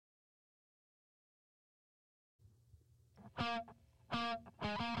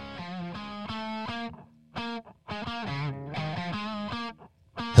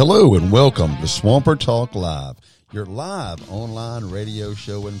Hello and welcome to Swamper Talk Live, your live online radio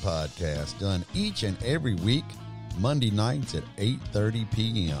show and podcast done each and every week, Monday nights at 8:30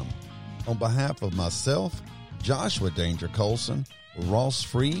 p.m. On behalf of myself, Joshua Danger Colson, Ross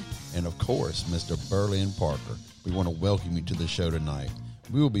Free, and of course, Mr. Berlin Parker, we want to welcome you to the show tonight.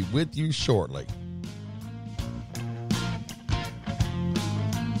 We will be with you shortly.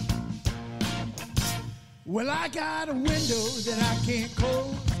 Well, I got a window that I can't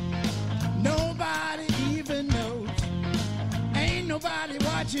close. Nobody even knows. Ain't nobody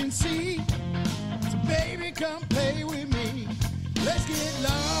watching, see. So baby, come play with me. Let's get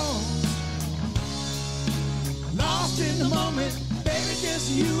lost. Lost in the moment, baby,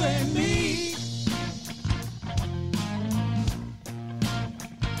 just you and me.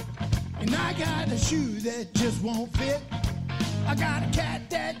 And I got a shoe that just won't fit. I got a cat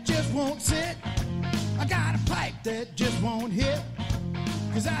that just won't sit. I got a pipe that just won't hit.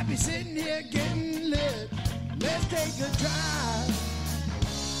 'Cause I be sitting here getting lit. Let's take a drive.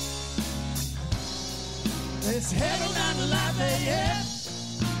 Let's head on down to Lafayette.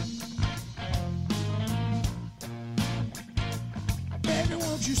 Baby,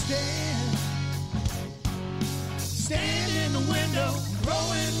 won't you stand? Stand in the window,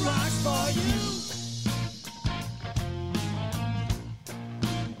 throwing rocks for you.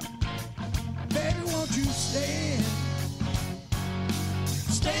 Won't you stand?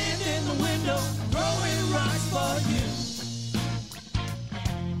 Stand in the window, throwing rocks for you.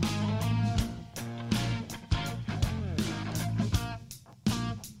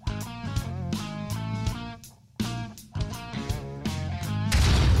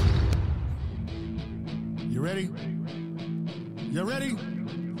 You ready? You ready?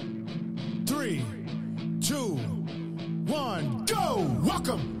 3, 2, 1, go!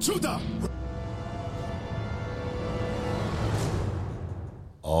 Welcome to the...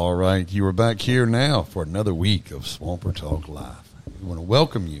 All right, you are back here now for another week of Swamper Talk Live. We want to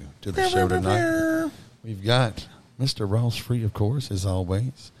welcome you to the show tonight. We've got Mr. Ross Free, of course, as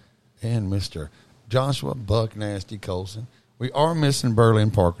always, and Mr. Joshua Buck Nasty Colson. We are missing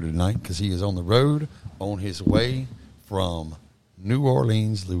Berlin Parker tonight because he is on the road on his way from New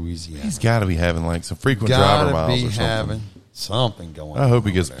Orleans, Louisiana. He's got to be having like some frequent driver miles or something. Having something going on. I hope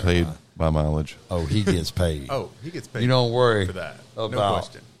he gets paid by mileage. Oh, he gets paid. He gets paid. You don't worry for that. about No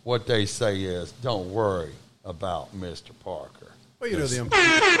question. What they say is, don't worry about Mr. Parker. Well, you know the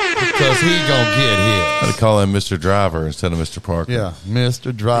because he gonna get I had his. to call him Mr. Driver instead of Mr. Parker. Yeah,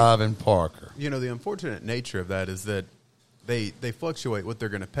 Mr. Driving Parker. You know the unfortunate nature of that is that they fluctuate what they're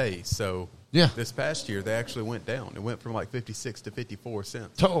going to pay. So Yeah. this past year they actually went down. It went from like 56 to 54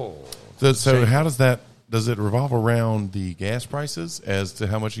 cents. Oh, So how does it revolve around the gas prices as to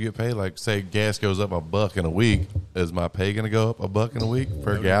how much you get paid? Like, say gas goes up $1 in a week, is my pay going to go up $1 in a week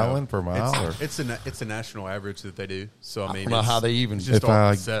per gallon, per mile? It's a national average that they do. So I mean, don't know how they even. it's just If I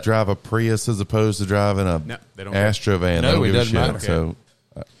all set. drive a Prius as opposed to driving a No, they don't Astra van, No, they don't it give a doesn't shit. matter. So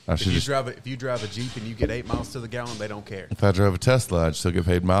I should if you drive a Jeep and you get 8 miles to the gallon, they don't care. if I drove a Tesla, I'd still get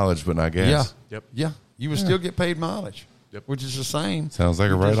paid mileage, but not gas. Yeah. Yep. Yeah. You would still get paid mileage. Yep. Which is the same. Sounds like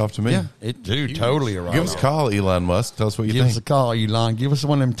a write-off to me. Yeah, totally a write-off. Give us a call, Elon Musk. Tell us what you Give think. us a call, Elon. Give us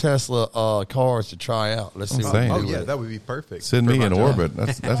one of them Tesla cars to try out. Let's see I'm what saying. we Oh do yeah, with it. that would be perfect. Send for me my in job. orbit.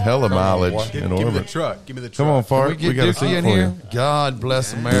 That's hella mileage Give in me the orbit. truck. Give me the truck. Come on, Can Fart. we get We got a Dookie seat in for here? you. God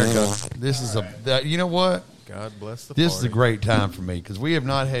bless America. This is you know what? God bless the This is a party. great time for me because we have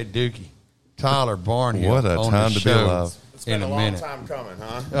not had Dookie, Tyler Barnhill, What a on time the to be show alive. It's in been a a long minute. time coming,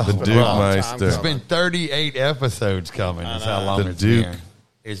 huh? Oh, The wow. Duke Meister. It's been 38 episodes coming. Is how long The it's Duke. been.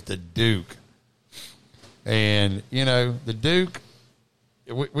 It's the Duke. And, you know, the Duke,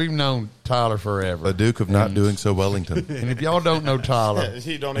 we've known Tyler forever. The Duke of not doing so Wellington. And if y'all don't know Tyler,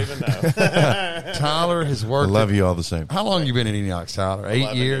 You don't even know. Tyler has I worked. love you all the same. How long you been in Enox, Tyler? 8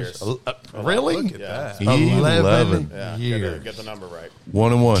 11 years? years. Really? Look at Yeah. that. 11. Yeah, years. get the number right.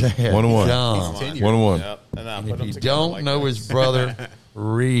 1-1. Damn, 1-1. Tom. 1-1. Yep. And, And if you don't know his brother,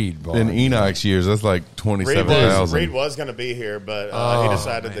 Reed In Barnhill. Enoch's years, that's like Reed 27,000. was going to be here, but he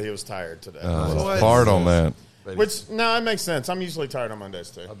decided that he was tired today. Hard on that. Which, no, it makes sense. I'm usually tired on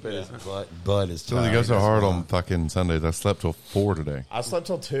Mondays, too. I bet his butt is So they tired. go so That's hard why. on fucking Sundays. I slept till 4 today. I slept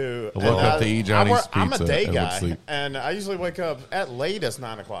till 2. I woke up to eat Johnny's I'm a Pizza day and went to guy, sleep. and I usually wake up at latest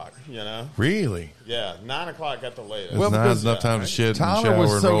 9 o'clock, you know? Really? Yeah, 9 o'clock at the latest. Well, not because- enough time to shit and Tyler shower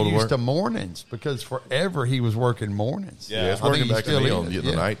was and so roll to used work. to mornings because forever he was working mornings. Yeah. Yeah, it's I think working he back to still me is, on the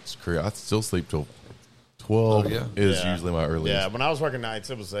yeah. night's career. I still sleep till 12 yeah. is Yeah. usually my earliest. Yeah, when I was working nights,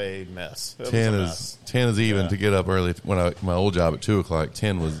 it was a mess. It was 10 a is mess. 10 is even Yeah. to get up early. When my old job at 2 o'clock,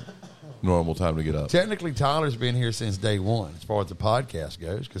 10 was normal time to get up. Technically, Tyler's been here since day one, as far as the podcast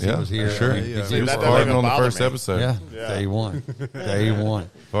goes, because he Yeah, was here. sure. I mean, He he was that doesn't farting even on the bother first me. episode. yeah, Yeah. day one, day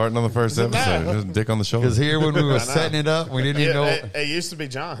one. Farting on the first episode. Just dick on the shoulder. Because here when we were setting it up, we didn't even know. It used to be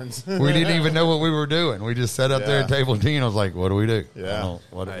John's. We didn't even know what we were doing. We just sat up there at Yeah. table 10. I was like, "What do we do? Yeah. I don't-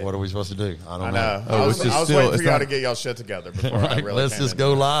 what are we supposed to do? I don't I know. know. Oh, I was, which is I was still- waiting it's for y'all not- to get y'all shit together before I Right, really let's came just in.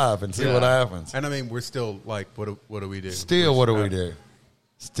 go live and see Yeah. what happens. And I mean, we're still like, what do we do? Still, what do we do?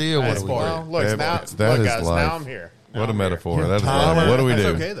 Still, what As do we far- do? Well, look, Yeah, now, but that look, is guys, life. now I'm here. Now What a I'm metaphor. here. That is Tyler- life. What do we That's do?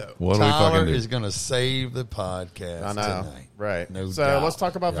 okay, though. What do we Tyler fucking do? is going to save the podcast I know. tonight. Right. No so doubt. let's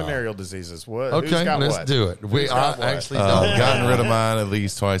talk about Yeah. venereal diseases. Who's Okay, got let's what? do it. Who's I got what? actually I've don't. gotten rid of mine at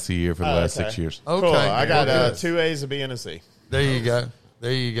least twice a year for the last okay. 6 years. Okay, Cool. I got well, good. 2 A's, a B, and a C. There you go.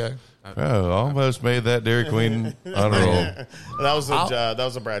 There you go. Oh, almost made that Dairy Queen honor roll. That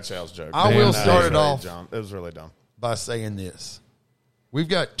was a Brad Shales joke. I will No, start was it really off. dumb. It was really dumb. By saying this. We've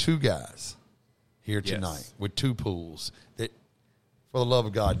got two guys here tonight with two pools that, for the love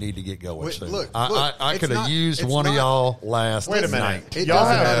of God, need to get going Wait, soon. look, I it's could have not- used it's one of not- y'all last Wait a night. minute. It Y'all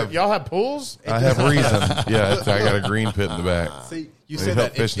doesn't have have- y'all have pools? I have reason. Yeah, I got a green pit in the back. See, you They said help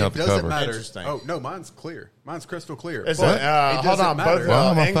that fishing it out the doesn't cover. matter. Interesting. Oh no, mine's clear. Mine's crystal clear. Is But it, hold doesn't on, matter. both Why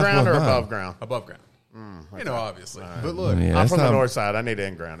am I in fucking ground or with mine? above ground? Above ground. You know, obviously. But look, Yeah, I'm it's from the not- north side. I need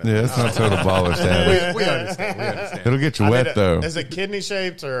in ground. Yeah, it's not total baller status. we understand. We understand. It'll get you wet though. Is it kidney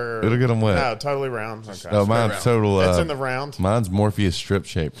shaped or? It'll get 'em wet. No, totally round. Okay. No, mine's round. total. It's in the round. Mine's Morpheus strip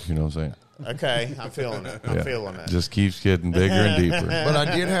shape. You know what I'm saying? Okay, I'm feeling it. I'm Yeah. feeling it. Just keeps getting bigger and deeper. But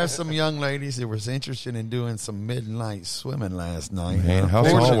I did have some young ladies that was interested in doing some midnight swimming last night. Man, how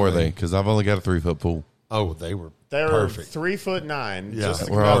tall were Unfortunately- they? Because I've only got a 3-foot pool. Oh, they were They were perfect. 3'9". Yeah. Just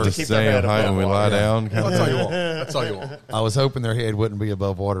We're all enough to the keep their same head height above when we lie water. down. That's all you want. That's all you want. I was hoping their head wouldn't be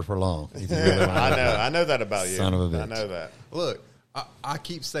above water for long. I know that about you. Son of a bitch. I know that. Look, I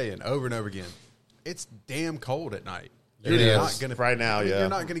keep saying over and over again, it's damn cold at night. It is. not gonna, Right now, yeah. You're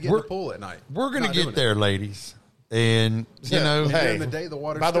not going to get in We're- the pool at night. We're going to Not get doing there, ladies. And, you know, Hey, During the day, the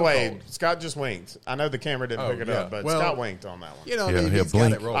water's by the still way, cold. Scott just winked. I know the camera didn't Oh, pick it yeah. up, but Well, Scott winked on that one. You know, Yeah, I mean, yeah, he's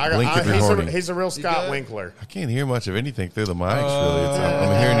blink. got it rolling. Blink if you're horny. He's a real Scott good? Winkler. I can't hear much of anything through the mics, really.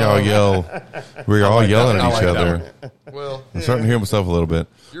 I'm hearing y'all yell. We're all yelling I at each like that other. well, I'm starting to hear myself a little bit.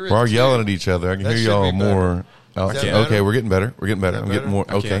 You're We're all in yelling tune. at each other. I can That hear should y'all be better. more. Oh, Is that okay, better? we're getting better. We're getting better. Is I'm that getting more.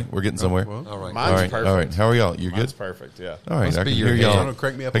 better? Okay, Okay. we're getting somewhere. Well, all right. Mine's All right, perfect. all right. How are y'all? You're Mine's good. perfect, yeah. All right, Must I be can your hear head. y'all. Don't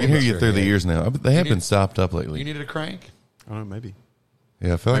crank me up I can on hear this you here, through the man. ears now. They have need- been stopped up You lately. need a crank? I don't know, maybe.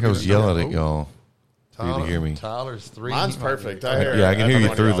 Yeah, I feel like I Maybe was they're yelling not- at y'all for you to hear me. Tyler's 3. Mine's perfect. I hear Yeah, I can hear you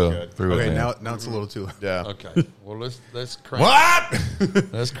everyone through yell the good. through Okay, it now. now it's a little too loud. Yeah. Okay. Well, let's crank. What?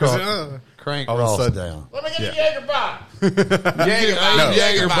 Let's crank All of a Ross sudden- down. Let me get a Jaeger bomb.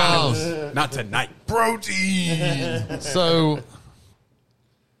 Jaeger bombs. Not tonight. Protein. So,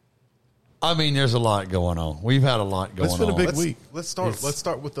 I mean, there's a lot going on. We've had a lot going It's been a on. big week. Let's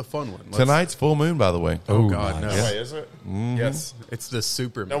start with the fun one. Let's- Tonight's full moon, by the way. Oh, Oh, God, my no. Wait, is it? Yes, it's the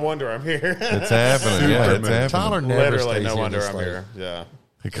super. No wonder I'm here. It's happening. Yeah, it's happening. Tyler never Literally, stays no here wonder this I'm late. here. Yeah.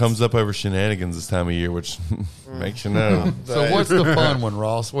 It comes up over shenanigans this time of year, which makes you know. So, what's the fun one,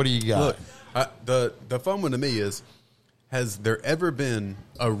 Ross? What do you got? Look, the fun one to me is: has there ever been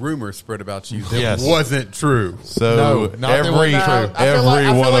a rumor spread about you that Yes. wasn't true? So No, not that every wasn't No, true. I feel every like,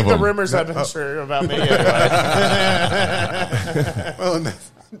 I one feel like of the them, rumors have been true about me. Anyway. Well, and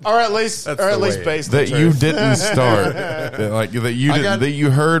that's- or at least That's or at the least way. based that on you truth. didn't start, that you I didn't, got- that you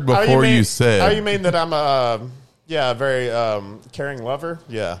heard Oh, before mean, you said. Oh, you mean that I'm a very caring lover?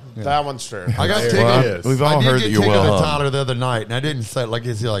 Yeah, that one's true. I got tickets. Well, Yes. we've I all did heard get that you're ticketed well to hung. Tyler the other night, and I didn't say like,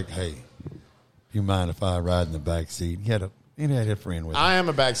 is he like, hey, you mind if I ride in the back seat? He had a friend with him. I am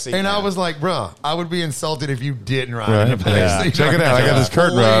a backseat. And I man. was like, bruh, I would be insulted if you didn't ride Right? in the back Yeah. seat. Check it out. I got this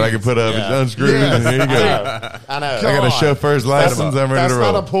curtain rod I can put up. Yeah. It's unscrewed. Yes. And here you go. I know. I got a chauffeur's license. I'm ready That's to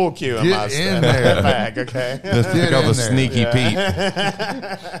not roll. a pool cue in Get my in there. bag. Okay. That's Get called in the there. Sneaky Pete.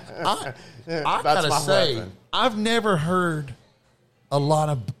 I That's gotta my say, weapon. I've never heard a lot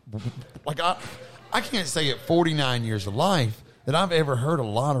of like I can't say at 49 years of life that I've ever heard a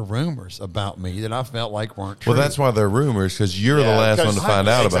lot of rumors about me that I felt like weren't true. Well, that's why they're rumors, because you're the Yeah, last one to 'cause- find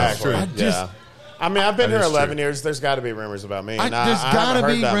out about exactly. it. I just- Yeah. I mean, I've been That here is 11 true. years. There's got to be rumors about me. there's and I got haven't to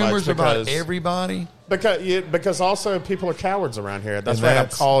heard be that much rumors about because- everybody. Because also people are cowards around here. That's And right. I'm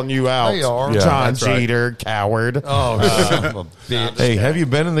that's- calling you out. They are. Yeah. John That's right. Jeter, coward. Oh, son of a bitch. Hey, have you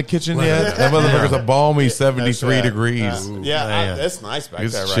been in the kitchen yet? That motherfucker's a balmy 73 That's right. degrees. man. It's nice back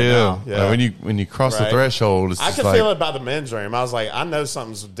It's there right chill. now. Yeah. When you cross the Right. threshold, it's I just could like, feel it by the men's room. I was like, I know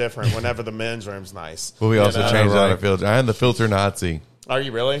something's different whenever the men's room's nice. Well, we You also know? changed out our Right. filter. I am the filter Nazi. Are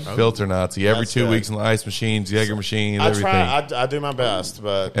you really? Filter Nazi. Every That's 2 good. weeks in the ice machines, Jaeger machines, I everything. try. I do my best,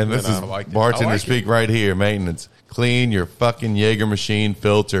 but And this you is know. like it. bartender I like speak right here. Maintenance. Clean your fucking Jaeger machine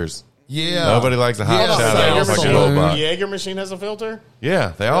filters. Yeah. Nobody likes a hot Yeah, shout so out Jaeger like a machine- robot. Jaeger machine has a filter.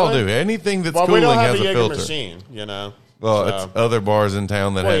 Yeah, they all Really? do. Anything that's Well, we cooling don't have has a a Jaeger filter. machine. You know. Well, So- it's other bars in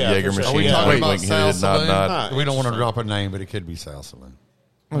town that Well, have yeah, Jaeger for sure. Are we machines. Yeah. talking Wink, about wink, hit Sal it, nod, Saloon? nod. We don't want to drop a name, but it could be Sal Saloon.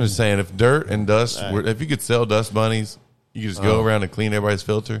 I'm just saying, if dirt and dust, if you could sell dust bunnies, you could just go around and clean everybody's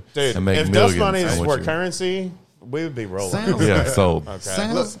filter Dude, and make if millions. dust bunnies on what were you- currency, we would be rolling. Sounds- Yeah, sold.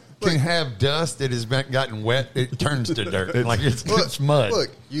 Sal can have dust that has gotten wet. It turns to dirt. Like it's mud. Look,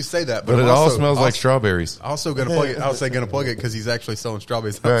 you say that, But I'm it all also- smells like also- strawberries. Also going to plug it. I was saying going to plug it because he's actually selling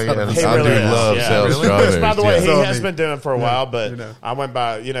strawberries. Right, outside yeah, of and his He I house. do really is, love yeah. selling Really? strawberries. Which, by the way, yeah. he So, I has mean, been doing for a while, but you know. I went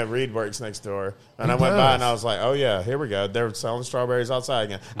by, Reed works next door, and I went does. by and I was like, oh, yeah, here we go. They're selling strawberries outside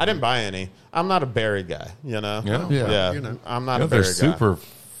again. I didn't buy any. I'm not a berry guy, you know? Yeah. Yeah. You know. I'm not Yeah, a berry they're guy. super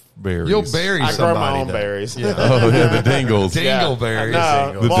berries. You'll bury I grow somebody. my own though. berries. Yeah. Oh, yeah, the dingles. Dingleberries.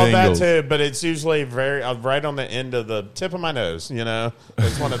 No, The well, that dingles. too, but it's usually right on the end of the tip of my nose, you know?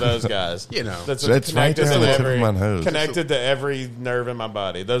 It's one of those guys. You know. That's That's right connected there on to the tip of every, my nose. connected to every nerve in my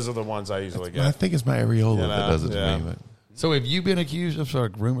body. Those are the ones I usually I get. think it's my areola You that know, does it to yeah. me. But So have you been accused of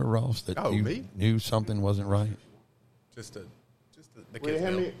sort of rumor, Ross, that Oh, you me? knew something wasn't right? Just the Will you kids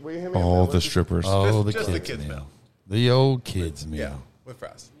hand meal. me, will you hand me a all bill? the strippers. Oh, Just the the kids kids' meal. meal. The old kids meal. Yeah, with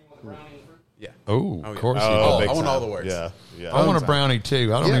fries. Yeah. Oh, Oh, of yeah. course. Oh, you do. big I want time. all the works. Yeah, yeah. I want a brownie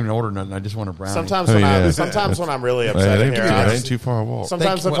too. I don't Yeah. even order nothing. I just want a brownie. Sometimes Oh, when yeah. sometimes when I'm really Hey, upset it in ain't, here, it I'll ain't just, too far a walk.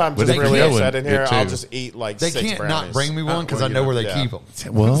 sometimes if I'm But just they really can upset in here, get I'll two. just eat like They 6 can't brownies. not bring me one because well, I know where they yeah. keep them.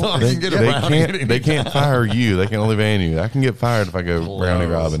 Well, So I they, can get a they brownie at can't. any They can't time. fire you. They can only ban you. I can get fired if I go brownie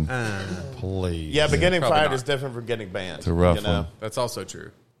robbing. Please. Yeah, but getting Probably fired not. is different from getting banned. It's a rough you know? one. That's also true.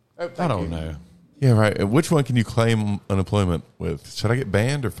 Oh, I thank don't you. know. Yeah, right. Which one can you claim unemployment with? Should I get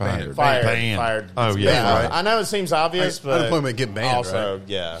banned or fired? Fired. Banned. Fired. Oh, yeah, right. I know it seems obvious, but Unemployment get banned, also,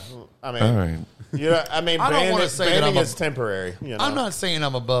 yeah. I mean, All right. yeah. I mean, I don't wanna say that banning I'm a- is temporary. You know? I'm not saying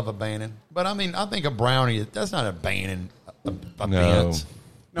I'm above a banning, but I mean, I think a brownie, that's not a banning offense. No. No,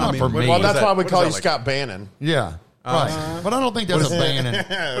 Not I mean, for what- me. Well, what that's is that- why we what call is you that like? Scott Bannon. Yeah. Right. But I don't think that's a banning.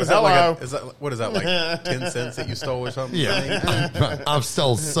 What is that like? What is that like? 10 cents that you stole or something? Yeah. I've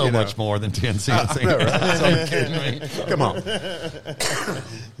stole so You know. much more than 10 cents. So you're kidding me. Come on.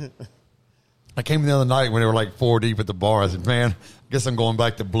 I came the other night when they were like 4 deep at the bar. I said, man, I guess I'm going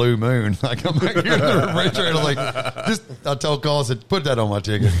back to Blue Moon. I come back here to the refrigerator. Like, I told Carl, I said, put that on my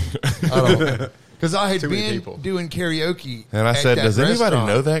ticket. Because I had Too many been people. doing karaoke. And I at said, that does anybody restaurant.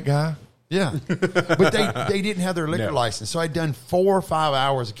 know that guy? Yeah. But they didn't have their liquor No. license. So I'd done 4 or 5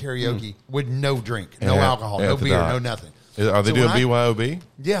 hours of karaoke with no drink, no At- alcohol, at no the beer, dock. no nothing. Are they So doing when I- BYOB?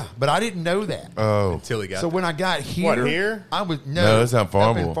 Yeah, but I didn't know that. Oh. Until he got So there. when I got here, What, here? I was No, that's not up in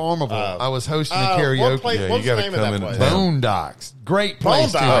Farmville. Farmville. I was hosting a What karaoke. place? Yeah, you What's the gotta name of come that in place? town. Boondocks. Great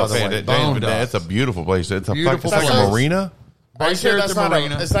place, too, Boondocks. by Oh, the man, way. that's a beautiful place. It's a Beautiful it's like place. a marina. Are you Right sure there at that's the not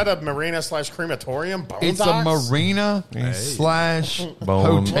marina. is that a marina / crematorium? It's a Boondocks? marina /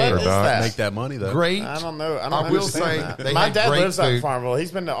 Bone hotel. or is dock. that? Make that money, though. Great. I don't know. I don't I will understand say that. they My had dad great lives out in food. Farmville.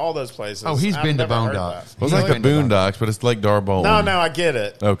 He's been to all those places. Oh, he's I've been to never heard Boondocks. that. Well, it's like the Boondocks, but it's like Darbone. No, I get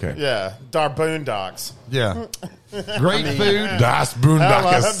it. Okay. Yeah, Darboondocks. Yeah. Great food. Das Hello,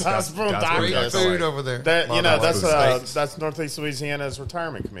 Boondocks. that's Great Boondocks. food over there. That's Northeast Louisiana's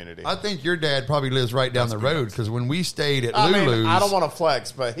retirement community. I think your dad probably lives right down the road because when we stayed at I Lulu's. mean, I don't want to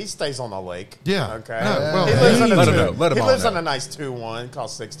flex, but he stays on the lake. Yeah. Okay. No, well, he lives in a Let him two- know. Let him He all lives know. on a nice 2-1.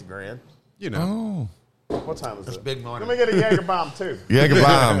 Costs $60,000. You know. What time is it? big money. Let me get a Jaeger bomb too. Jaeger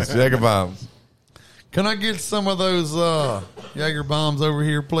bombs. Jaeger bombs. Can I get some of those Jaeger bombs over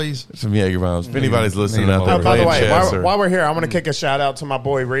here, please? Some Jaeger bombs. If anybody's listening out there Oh, by the playing way, chess, while we're here, I want to kick a shout out to my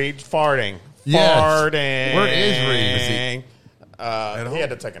boy Reed farting. Yes. Farting. Where is Reed? Is He had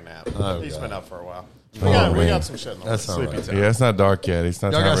to take a nap. Oh, He's God. been up for a while. We man. got some shit in the That's way. all right. yeah, it's not dark yet. He's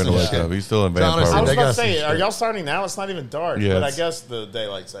not Y'all got time for him to some wake shit. up. He's still in It's honestly- vampire. I was They about got to some say, shit. are y'all starting now? It's not even dark, Yeah, but I it's- guess the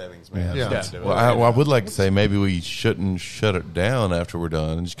daylight savings, man. Yeah. Has to do it. Well, I would like to say maybe we shouldn't shut it down after we're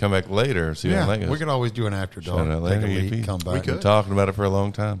done and just come back later. See how that Yeah, goes. we could always do an after Shut dark. it out Take later. a EP. leak, come back. We've been talking about it for a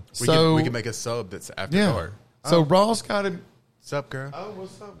long time. We can make a sub that's after Yeah. dark. So Ross got a Sup, girl? Oh,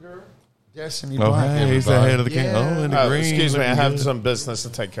 what's up, girl? Destiny Oh, Black. hey, he's the everybody. head of the king. Yeah. Oh, in the green. Excuse me, I looking have good. some business to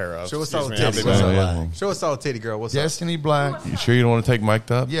take care of. Show us Excuse all me, the I'll be titties. back. Oh, yeah. Show us all the titty girl. What's up? Destiny Black. You sure you don't want to take Mike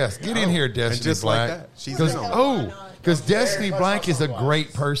up? Yes, get in here, Destiny just like Black. that, she's Because in. Destiny Black is a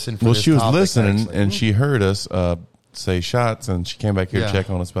great person for Well, this she was topic, listening actually. and she heard us say shots, and she came back here Yeah. to check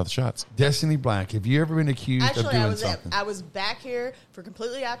on us about the shots. Destiny Black, have you ever been accused of Actually, doing something? I was back here for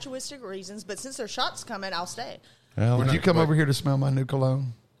completely altruistic reasons, but since there's shots coming, I'll stay. Well, Would you come over here to smell my new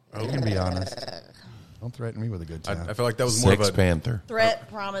cologne? You can be honest. Don't threaten me with a good time. I feel like that was more of Sex a Panther. Threat,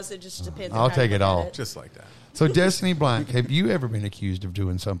 promise, it just depends. I'll on how take you it look all. at just like that. So, Destiny Black, have you ever been accused of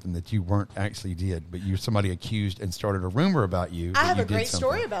doing something that you weren't actually did, but somebody accused and started a rumor about you? I that have you a did great something?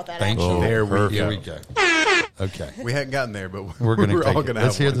 story about that, Thank actually. you. There we Here go. we go. Okay. We hadn't gotten there, but We're going to all take going it. to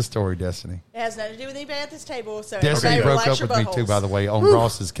Let's have hear one. the story, Destiny. It has nothing to do with anybody at this table. So Destiny everybody broke relax up your with me, too, buttholes. by the way, on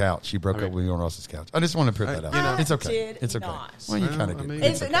Ross's couch. She broke up with me on Ross's couch. I just want to put that out. you know, It's okay. did It's okay. not. Well, you kind of I did. mean-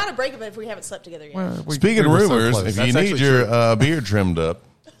 It's not a breakup if we haven't slept together yet. Well, Speaking of we were so rumors, close. if That's you need actually your beard trimmed up,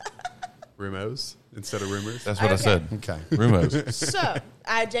 Rumors instead of rumors. that's what I Okay. said. Okay. Rumors. So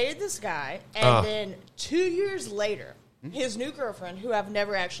I dated this guy, and then 2 years later, his new girlfriend, who I've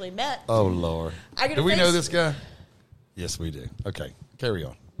never actually met, Oh, Lord. I get Do a we know face- this guy? Yes, we do. Okay. Carry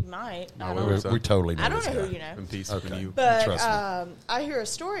on. you might. I we don't were- know. We totally know I don't this know guy. who you know. And peace Okay. from you. But Trust me. I hear a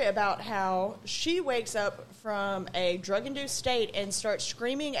story about how she wakes up from a drug-induced state and starts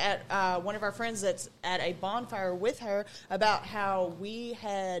screaming at one of our friends that's at a bonfire with her about how we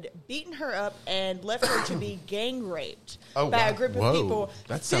had beaten her up and left her to be gang raped Oh, by wow. a group of Whoa, people.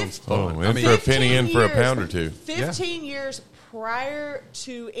 that sounds Oh, fun. in for a penny, in for a pound or two. 15 years prior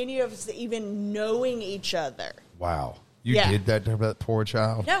to any of us even knowing each other. Wow. You Yeah. did that to that poor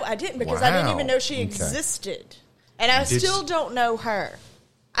child? No, I didn't because I didn't Wow. even know she Okay. existed. And I still don't know her.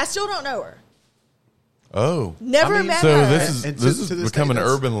 I still don't know her. Oh, Never I mean, met so her. this is And this to has this become day, an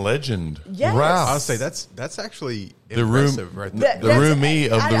that's- urban legend. Yes. Wow. I'll say that's actually The room- impressive right there. The roomie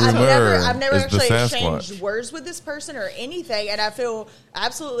of the rumor I've never is the actually Sasquatch. exchanged words with this person or anything, and I feel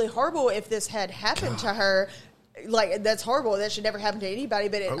absolutely horrible if this had happened to her. Like, that's horrible. That should never happen to anybody,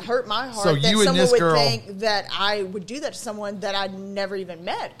 but it hurt my heart So that you and someone this would girl- think that I would do that to someone that I'd never even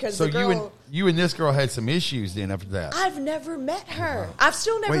met. Because So the girl, you and this girl had some issues then after that. I've never met her. I've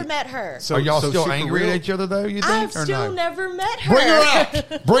still never Wait, met her. so- Are y'all still she for angry real? at each other though? You think? I've or still no? never met her. Bring her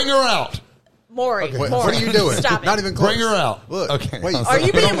out. Bring her out. Maury. Wait, Maury. what are you doing? Stop it. Not even close. Bring her out. Look. Okay. Wait. Are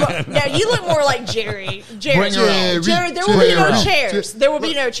you being more, now? You look more like Jerry. Bring her out. Jerry, there will Bring be her no out. chairs. There will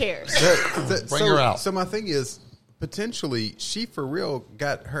be no chairs. Bring her out. So my thing is, potentially, she for real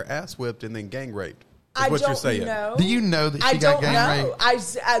got her ass whipped and then gang raped. Is I what don't you're saying. know. Do you know that she I got don't gang know.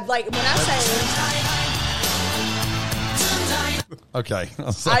 raped? I like when I say Okay. I'm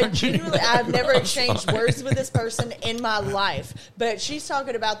I sorry. genuinely I've never exchanged words with this person in my life, but she's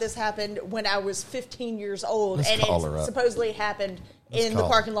talking about this happened when I was 15 years old, Let's and call her up. it supposedly happened in the call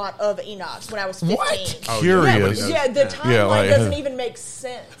her. parking lot of Enox when I was 15. What? Curious. Yeah, the timeline Yeah, like- doesn't even make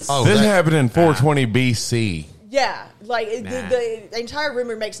sense. Oh, This that- happened in 420 BC. Yeah, like the entire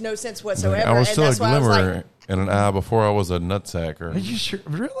rumor makes no sense whatsoever. I was and still a that's why I was glimmer like, in an eye before I was a nutsacker. Are you sure?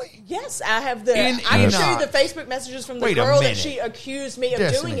 Really? yes, I have the. In I can show you Enoch. the Facebook messages from the Wait a girl that minute. she accused me of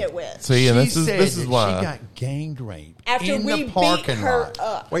Destiny. doing it with. See, and this She is said this that is why she got gang raped After in we the beat parking her lot.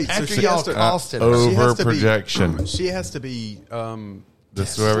 up. Wait, so After she y'all has to. accosted her. over She has to be- projection. She has to be.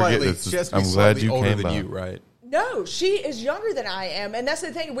 This whoever get Slightly, this. she has to be I'm glad slightly you older came than by. you, right? No, she is younger than I am, and that's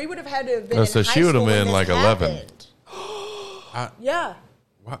the thing. We would have had to have been. No, in so high she would have school when been this like 11. happened. Yeah,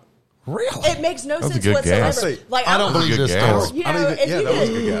 Wow. Really? it makes no That's a sense good whatsoever. guess. Say, Like I don't I'm- believe Good this gas. story. You I know, don't even, if yeah, you that was a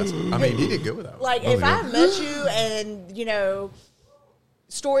could- good guess. I mean, he did good with that one. Like That was if good. I met you and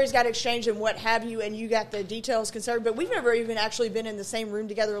stories got exchanged and what have you, and you got the details concerned, but we've never even actually been in the same room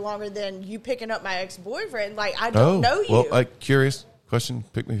together longer than you picking up my ex-boyfriend. Like I don't know you. Well, curious question.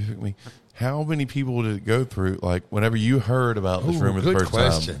 Pick me. How many people did it go through? Like, whenever you heard about this Ooh, rumor the good first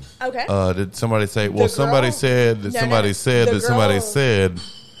question. Okay. time, did somebody say, well, The somebody girl- said, that No, somebody no. said, The that somebody girl- said.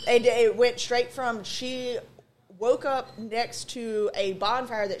 It went straight from she woke up next to a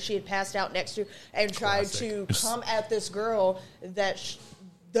bonfire that she had passed out next to and tried to come at this girl that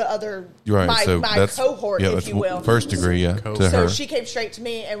the other You're right. my, so my that's cohort, yeah, if that's you will. first degree, yeah, to So her. she came straight to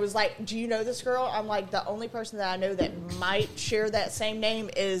me and was like, "Do you know this girl?" I'm like, "The only person that I know that might share that same name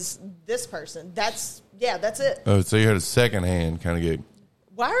is this person." That's it. Oh, so you had a second hand kind of gig.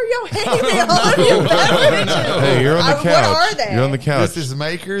 Why are y'all handing me all of your beverages? Hey, you're on the couch. What are they? You're on the couch. This is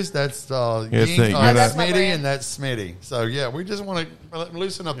Makers. That's Yes, Yink, you're not- That's my Smitty, brand. and that's Smitty. So yeah, we just want to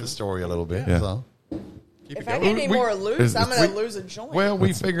loosen up the story a little bit. Yeah. So. If I get any more loose, I'm going to lose a joint. Well,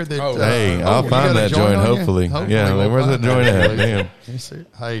 we figured that. Hey, I'll you find got a that joint, on you? hopefully. Hopefully Yeah, we'll where's that find joint at? Damn. Let me see.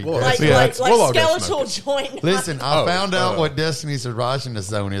 Hey, Well, like Yeah, we'll all go skeletal smoke joint. listen, I found out what Destiny's erogenous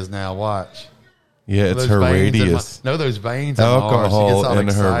zone is now. Watch. Yeah, it's Those her veins in radius. no, those veins. in my arm. She Alcohol gets all in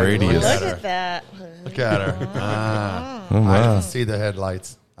her excited. radius. Look at that. Look at her. Ah. Oh, I wow. can see the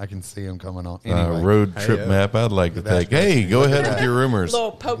headlights. I can see them coming on. Anyway, Road trip yeah. map. I'd like to take. Hey, go ahead with your rumors.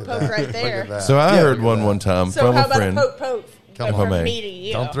 Little poke right look at there. that. So I heard look at one time So from how a about friend. a poke? Come on. From If I may. me to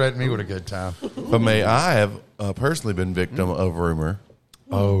you. Don't threaten me with a good time. But may I have personally been victim of rumor,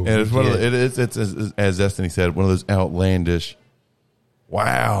 Oh, and it's one of the, it's as Destiny said, one of those outlandish.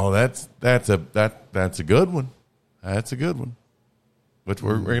 Wow, that's a good one. That's a good one. Which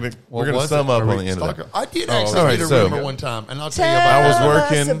we're gonna sum up on the end of that. I did all actually right, get a so- rumor one time, and I'll tell you Tell about I was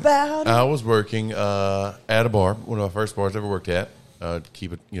us working. about it. I was working at a bar, one of my first bars I ever worked at. To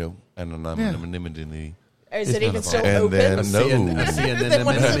keep it, anonymity. Is It's it even not still And open? then Then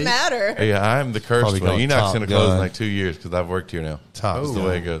what does it matter? Yeah, I'm the cursed Probably one. called Enoch's Top going to close in Gun. like 2 years because I've worked here now. Top That's the Gun.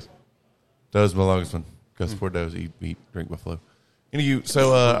 way it goes. Doe's my longest one. Goes 4 does, eat, drink my flow. Anyway,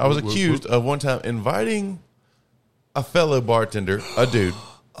 so I was accused of one time inviting a fellow bartender, a dude,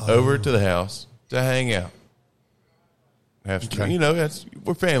 over to the house to hang out.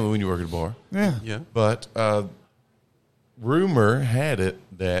 We're family when you work at a bar. Yeah. Yeah. But rumor had it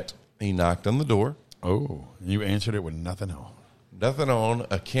that he knocked on the door. Oh, you answered it with nothing on. Nothing on,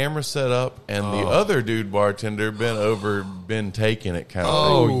 a camera set up, and the other dude bartender been taking it kind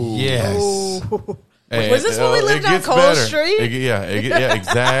of thing. Oh, yes. And, Was this when we lived it on gets Cole better. Street? Yeah,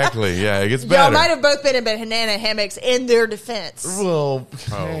 exactly. Yeah, it gets Y'all better. might have both been in banana hammocks in their defense. Well,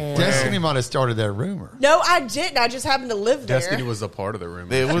 Destiny might have started that rumor. No, I didn't. I just happened to live there. Destiny was a part of the room.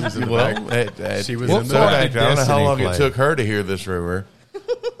 it was in the well. back. She was in in the the back. back. I don't know how Destiny long play. it took her to hear this rumor,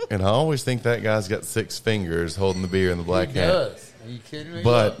 and I always think that guy's got 6 fingers holding the beer in the black hat. Are you kidding me?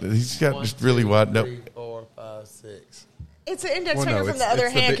 But he's got just really wide. No, 4, 5, 6. It's an index Well, no, finger from it's- the other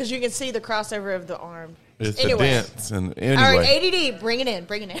it's the hand big- because you can see the crossover of the arm. it's Anyway. the dents. And All anyway, right, ADD, bring it in.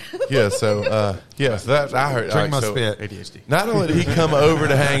 yeah. So so that I heard. Drink my so spit. ADHD. Not only did he come over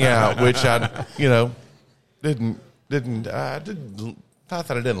to hang out, which I, didn't. I didn't. Not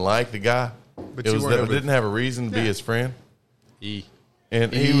that I didn't like the guy. But It you was weren't that I over- didn't have a reason to be his friend, E.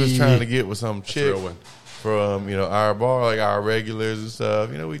 and he was trying to get with some chick real one. from our bar, like our regulars and stuff.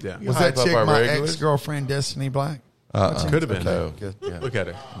 We Yeah. we Was hype that up chick our my regulars. ex-girlfriend, Destiny Black? Could have been. No, Good. yeah, Look at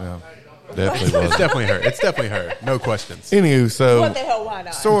her. no, definitely It's was. definitely her. It's definitely her. No questions. Anywho, so What the hell, why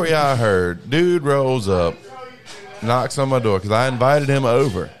not? story I heard, dude rolls up, knocks on my door because I invited him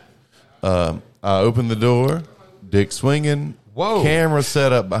over. I opened the door, dick swinging, Whoa. camera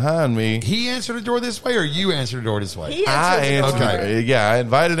set up behind me. He answered the door this way, or you answered the door this way? He I answers the answered. door. Okay. Yeah, I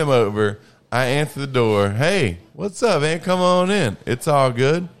invited him over. I answered the door. Hey, what's up, man? Come on in. It's all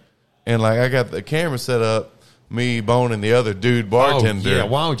good. And like I got the camera set up, me boning the other dude bartender. Oh, yeah.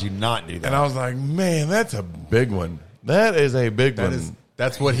 Why would you not do that? And I was like, man, that's a big one. That is a big one.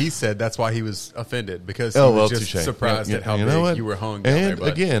 That's what he said. That's why he was offended because he Oh, well, was just touche. surprised Yeah, at how you know big what? you were hung down And there. But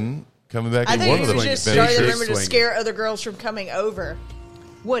again, coming back I to think one you of the was just finishes. started the rumor to swinging. scare other girls from coming over.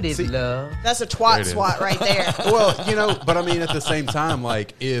 What is love? That's a There twat it is. swat right there. well, but I mean, at the same time,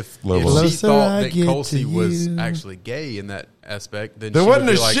 like if Low she blow. Closer thought I that get Colsey to was you. actually gay in that aspect, then There she wasn't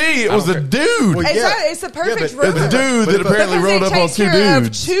would a be like, she. It I was don't a care. dude. Well, Exactly. It's the perfect but- It's rumor. a dude that apparently because rolled it up on takes 2 care of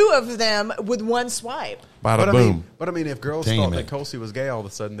dudes. 2 of them with one swipe. Bada But boom. I mean, if girls Damn thought it. that Colsey was gay, all of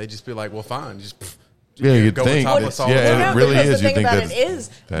a sudden they'd just be like, "Well, fine, just Yeah, you'd go on think. top of that- us all yeah, the and time." it really because is. the You thing think about that it is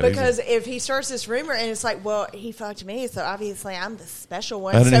that because if he starts this rumor and it's like, well, he fucked me, so obviously I'm the special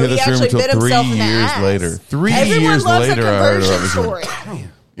one. I didn't so hear he this rumor actually till bit 3 himself in the years ass. later. 3 Everyone years loves later, a I heard conversion about this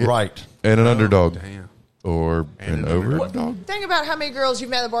story. Right. and an underdog Damn. or an overdog. Think about how many girls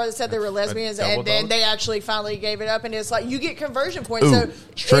you've met at the bar that said they were lesbians, double and then dog? they actually finally gave it up, and it's like you get conversion points. Ooh, So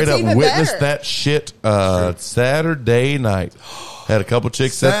straight it's up even witnessed better. that shit Saturday night. Had a couple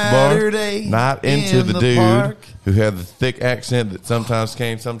chicks at Saturday the bar, not into in the the dude park. who had the thick accent that sometimes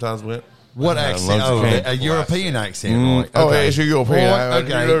came, sometimes went. What accent? lunch Oh, came. a European accent. Mm. Right. Oh, Okay. yeah, sure, European. Well, I okay.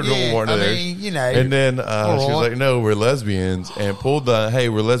 don't Yeah, want to I there. mean, you know. And then she was All right. like, "No, we're lesbians," and pulled the "Hey,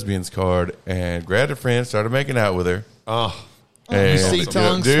 we're lesbians" card and grabbed her friend, started making out with her. Oh. And, You see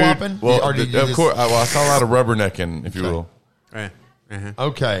tongue swapping? Well, Or did you of just- course, I saw a lot of rubbernecking, if you will. Eh, uh-huh.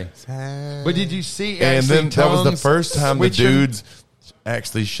 Okay. But did you see And actually then that was the tongues first time switching? the dudes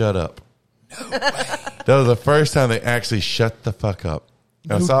actually shut up. That was the first time they actually shut the fuck up.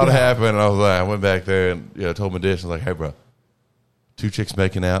 And I saw it happen, and I was like, I went back there and told my dish, I was like, "Hey, bro, 2 chicks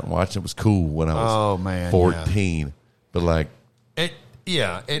making out and watching it was cool when I was Oh, man, 14, but like,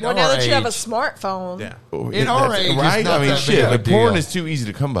 Yeah. At Well, now our that you have a age- smartphone. Yeah. In our age, it's right? not I mean, that shit. big of a Like, porn deal. is too easy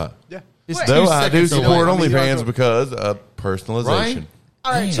to come by. Yeah. It's Though 2 I do seconds away. support I mean, OnlyFans like- because of personalization. Right?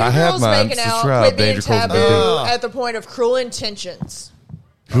 All right, two I have girls mine. making out Subscribe, quit being Danger Cole's taboo video. at the point of cruel intentions.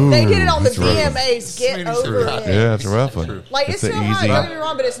 Ooh, They get it on the that's rough. VMAs. Get over it. Yeah, it's a rough one. Like, it's That's still an hot. easy- Don't get me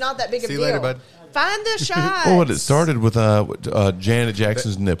wrong, but it's not that big of a See you deal. later, bud. Find the shots. Oh, it started with Janet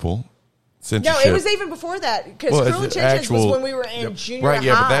Jackson's nipple. No, Censorship. it was even before that because Well, Cruel it's Intentions was actual- when we were in junior Right,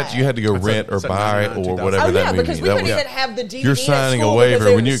 yeah, high. but that you had to go That's rent or that's buy 99, or 2000. whatever Oh that yeah, movie. because we that couldn't was- even have the DVD. You're at signing a school waiver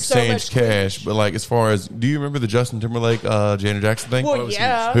because when you there was so exchange much cash, cringe. but like as far as, do you remember the Justin Timberlake Janet Jackson thing? Well,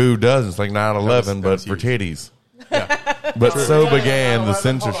 yeah. Who doesn't? It's like 9/11, That was but for huge. titties. But so began the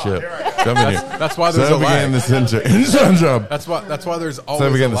censorship. Come in here. That's why there's So a began lag. the censorship. That's why there's always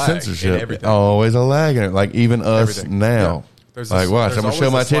So began a the lag in censorship. everything. Always a lag in it. Like even us Everything. now. Yeah. There's Like, watch, there's I'm gonna show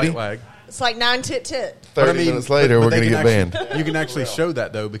always my a slight titty. lag. It's like 9 tit tit. 30 minutes later, but we're they going to can get banned. actually- You can actually show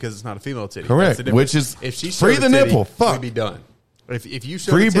that though because it's not a female titty. Correct, That's the difference. which is if she free showed the a titty, nipple. Fuck. we'd be done. If you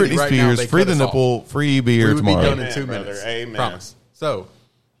show Free the titty Britney right now, Spears, they free cut the us nipple, off. free We beer would be tomorrow. done in 2 Amen, minutes. brother. Amen. Promise. So,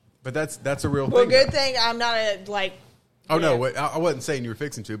 but that's a real Well, thing. good though. thing I'm not a like. Oh no, yeah. wait, I wasn't saying you were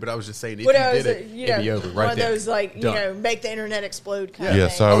fixing to, but I was just saying if What you else? did it, You it'd know, be over one right of there. those like you Done. know, make the internet explode kind Yeah, of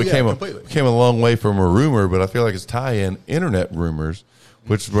thing. sorry, Oh, we yeah, came completely. came a long way from a rumor, but I feel like it's tie-in internet rumors,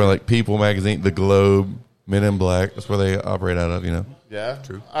 which were like People Magazine, The Globe, Men in Black. That's where they operate out of, you know. Yeah,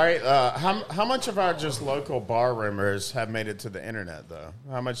 true. All right, how much of our just local bar rumors have made it to the internet, though?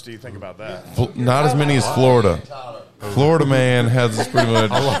 How much do you think about that? Not as many as Florida. Florida man has this pretty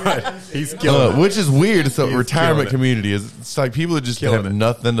much, He's killing it. which is weird. It's a He's retirement killing it. community. It's like people that just Killing have it.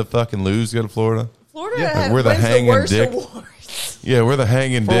 nothing to fucking lose go to Florida. Florida Like, we're the wins hanging the worst dick. awards. Yeah, we're the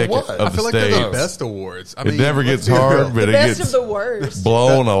hanging dick what? of I the feel like they're the states. best awards. I It mean, never let's gets be real. hard, but The it best gets of the worst.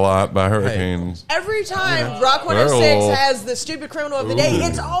 blown a lot by hurricanes. Every time Rock Well, 106 has the stupid criminal of the day,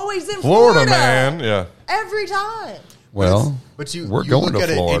 it's always in Florida, man. Yeah. Every time. Well, But you we're you going look to at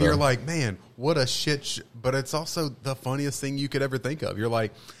it Florida. and you're like, man, what a shit. But it's also the funniest thing you could ever think of. You're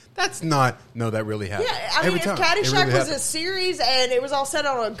like, that's not. No, that really happened. Yeah, I Every mean, time. if It Caddyshack really was a happened. series and it was all set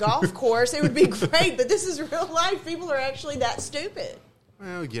on a golf course, it would be great. But this is real life. People are actually that stupid.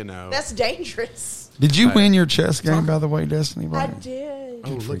 Well, you know. That's dangerous. Did you win your chess game, by the way, Destiny? I Brian? did. oh,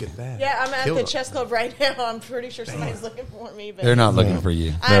 look at that. Yeah, I'm at Killed the him. chess club right now. I'm pretty sure somebody's looking for me. But They're not looking for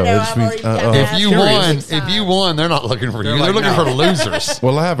you. I No, know. it just I've means- already got if asked If you for won, six if you times. won, they're not looking for you. They're like, looking no. for losers.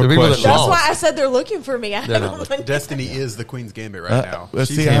 Well, I have a The people that question. That's lost. why I said they're looking for me. I They're don't not know. Destiny is the Queen's Gambit right now. Let's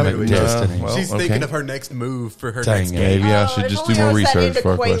She's see Damn how it, it Destiny. well, She's okay. thinking of her next move for her Dang next it. game. Maybe I Oh, should if just only do more I was that research into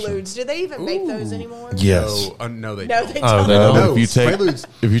for a question. Quaaludes. Do they even make those anymore? Yes. No, they No, don't. they Oh, don't. they No, don't. if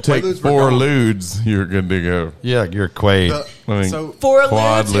you take Quaaludes were 4 gone. ludes, you're good to go. Yeah, you're Quaid. The- I mean, so For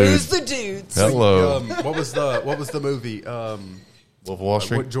Quad lewds, who's lewd. the dudes? Hello. what was the movie? Wolf of Wall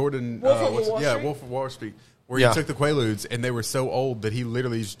Street. What Jordan? Wolf of Wall Street? Wolf of Wall Street. Where Yeah. he took the Quaaludes and they were so old that he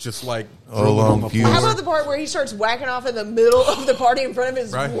literally is just like Oh, threw them long on the fuse. floor. How about the part where he starts whacking off in the middle of the party in front of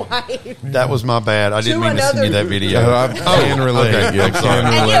his Right. wife? That was my bad. I didn't To mean to send you another- that video. Yeah, I can relate. okay. Yeah, I I'm sorry. can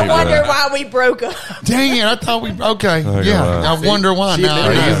And relate. you wonder to that. why we broke up. Dang it! I thought we okay. Oh, Yeah, God. I wonder why She now.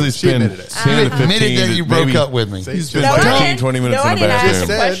 admitted I it. usually She spend admitted it. 10 to 15. Admitted that you broke maybe- up with me. You spend No, I 15, didn't. 20 minutes No, I in the didn't ask bathroom. a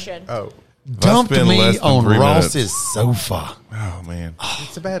Said- question. Oh, Dumped spend me less than on 3 Ross's minutes. sofa. Oh, man.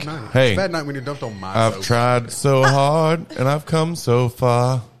 it's a bad night. Hey, it's a bad night when you're dumped on my I've sofa. tried so hard and I've come so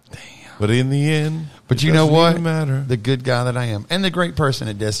far. Damn. But in the end, But it you know doesn't what? even matter. The good guy that I am, and the great person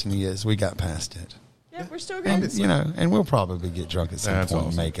that Destiny is, we got past it. Yeah, we're still And good. you know, and we'll probably get drunk at some That's point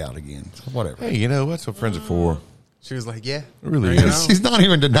awesome. and make out again. So whatever. Hey, you know, that's what friends are for. She was like, "Yeah, It really You know? is. She's not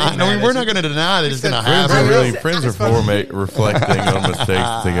even denying. I mean, mad we're at not you. going to deny that it's going to Friends are happen. really friends are for reflecting on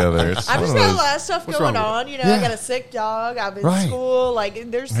mistakes together. It's I've one just of got a those- lot of stuff What's going wrong with on. You know, Yeah. I got a sick dog. I'm in Right. school.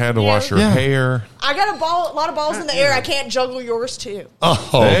 Like, there's had to you wash know, your Yeah. hair. I got a lot of balls in the air. I can't juggle yours too.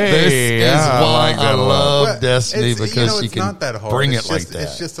 Oh, Hey, this is yeah, I why like that I a lot. love Well, Destiny it's- because she it's can not that hard. bring It's it like just- that.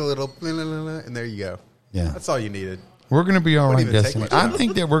 It's just a little, blah, blah, blah, blah, and there you go. Yeah. That's all you needed. We're going to be all right, Wouldn't even take Destiny. much I time.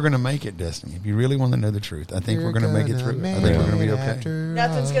 think that we're going to make it, Destiny. If you really want to know the truth, I think we're going to make it through. I think we're going to be okay.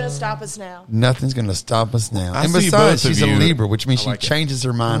 Nothing's going to stop us now. Nothing's going to stop us now. I And see besides, both of she's a you. Libra, which means like she it. changes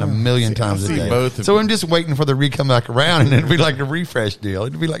her mind a million times a see day. both of So you. I'm just waiting for the come back around, and it'll be like a refresh deal.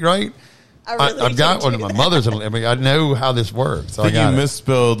 It'll be like, right? I really I've got do one of my that. mother's. I mean, I know how this works. So I I think you got it.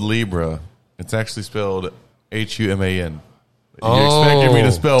 misspelled Libra. It's actually spelled Human. You Oh, expected me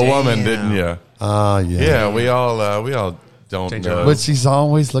to spell damn. woman, didn't you? Oh, yeah. Yeah, we all don't Change know. our But she's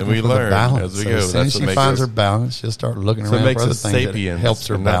always looking And we for the learn balance. as we So go. as soon That's as what she makes finds us- her balance, she'll start looking so it around makes for other us things that sapiens helps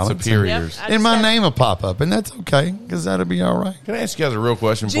her and not balance. superiors. Yep, I And my just- name will pop up, and that's okay because that'll be all right. Can I ask you guys a real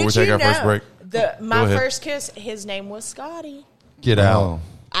question before we Did take you our first know break? my Go ahead. first kiss, his name was Scotty. Get out.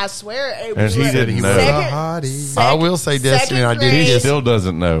 I swear it And was he like didn't know. I will say, Destiny, I did He kiss still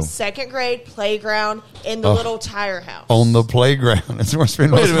doesn't know. Second grade playground in the little tire house. on the playground. That's where I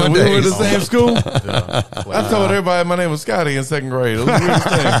spend Wait most a of my minute, we were in days. the same school? I told everybody my name was Scotty in second grade. It was the weirdest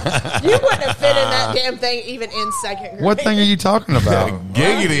thing. You wouldn't have fit in that damn thing even in second grade. What thing are you talking about?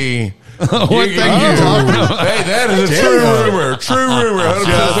 Giggity. What thing are you talking about? Hey, that is a true rumor. True rumor.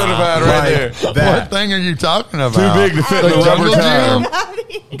 100% certified right there. What thing are you talking about? Too big to fit in The the rubber jungle tire.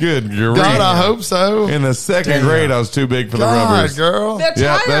 gym? Good. You're God, right. I hope so. In the second grade, I was too big for the God, rubbers. girl. The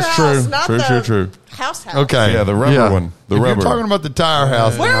Yeah, tire that's house, true. not True, the true. house. Okay. Yeah, the rubber one. The if rubber. You're talking about the tire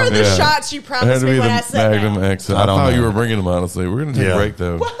house. Where are the Yeah. shots you It had promised to me be when the I said Magnum that? X. I I don't thought you know. were bringing them, honestly. We're going to take Yeah. a break,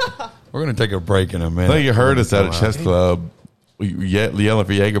 though. We're going to take a break in a I minute. think you heard us at a chess club yelling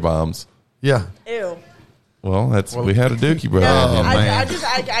for Jaeger bombs. Yeah. Ew. Well, we had a dookie, bro. No, Oh, I man. can't did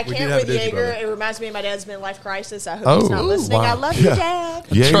with have a dookie, Jaeger. brother. It reminds me of my dad's midlife crisis. I hope Oh, he's not listening. wow. I love you, Dad.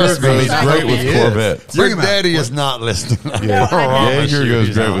 Jaeger Trust me, goes he's great not. with He is. Corvettes. Your daddy is not listening. No, I know. Jaeger goes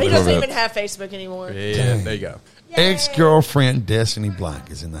great with He doesn't even Corvettes. have Facebook anymore. Yeah, there you go. Ex-girlfriend Destiny Blank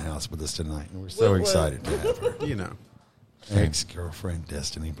is in the house with us tonight. And we're so Woo, woo. excited to have her. You know. Ex-girlfriend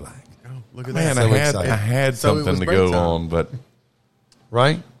Destiny Blank. Oh, look at Man, that. So I excited. had So it something was to break go time. on, but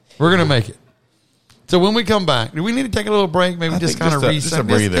Right? We're going to make it. So when we come back, do we need to take a little break? Maybe I just think kind of just a reset.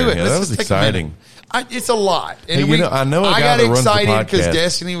 Let's breather. do it. Yeah, Let's that was just take a minute. exciting. It's a lot. And Hey, you know, I know a I guy got that runs the excited because podcast.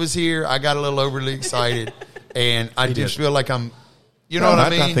 Destiny was here. I got a little overly excited. And I just feel like I'm, you know No,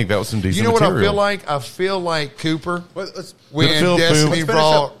 what I I mean? think that was some decent You know what I material. feel like? I feel like Cooper Well, let's when Phil Destiny Finish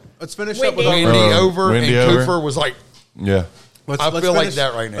brought Let's finish up Wendy. with our Wendy over Wendy and over. Cooper was like, yeah. Let's I feel like finish-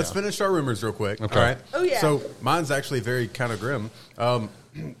 that right now. Let's finish our rumors real quick. Okay. All right. Oh, yeah. So mine's actually very kind of grim.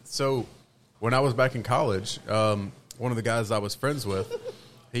 So when I was back in college, one of the guys I was friends with,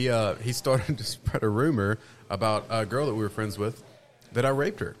 he started to spread a rumor about a girl that we were friends with that I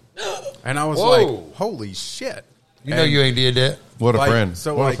raped her, and I was Whoa. like, "Holy shit!" you know you ain't did that. What a Like, friend.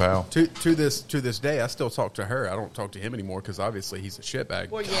 So what like a pal. to this day, I still talk to her. I don't talk to him anymore because obviously he's a shitbag.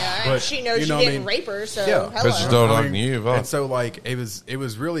 Well, yeah, But, and she knows you you, know what I didn't mean? rape her, so Yeah. hello. But she's still talking to you. And so like it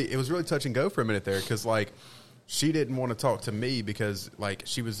was really touch and go for a minute there because like she didn't want to talk to me because like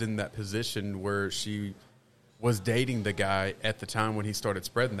she was in that position where she was dating the guy at the time when he started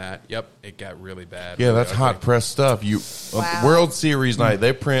spreading that. Yep, it got really bad. Yeah, really that's ugly. hot press stuff. Wow. World Series night,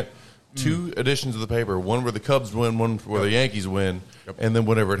 they print two editions of the paper, one where the Cubs win, one where the Yankees win, and then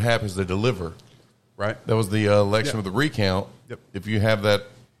whenever it happens, they deliver. Right. That was the election with the recount. Yep. If you have that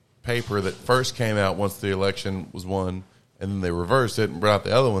paper that first came out once the election was won, and then they reversed it and brought out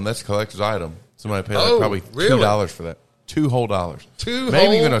the other one, that's a collector's item. Somebody paid Oh, probably really? $2 for that. $2 whole. Two Maybe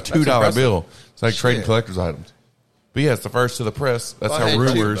whole? even a That's $2 impressive. bill. It's like trading Shit. collector's items. But yeah, it's the first to the press. That's If I how had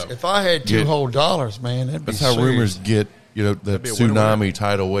rumors. If I had two get- whole dollars, man, that'd be That's how serious. rumors get. You know, the be a winner-winner. tsunami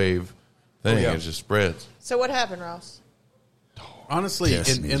tidal wave thing. Oh, yeah. It just spreads. So what happened, Ross? Honestly,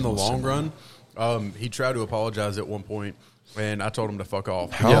 Destiny's in the on long somewhere. run, he tried to apologize at one point, and I told him to fuck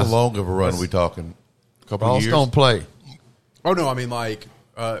off. How Yes. long of a run are we talking? A couple of Ross years? don't play. Oh no, I mean like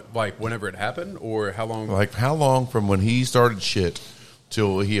whenever it happened, or how long? Like how long from when he started shit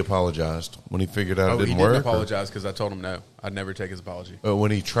till he apologized? When he figured out Oh, it he didn't didn't work? apologize because I told him no, I'd never take his apology. Or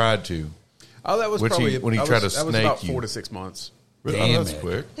when he tried to? Oh, that was Which he- probably when he that tried was, to that was snake about you. 4 to 6 months. Oh, Damn that's it.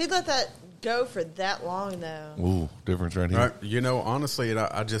 quick. He let that go for that long, though. Ooh, difference right here. You know, honestly, and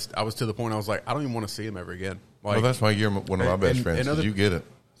I was to the point I was like, I don't even want to see him ever again. Like, Well, that's why you're one of my best friends. 'Cause you get it.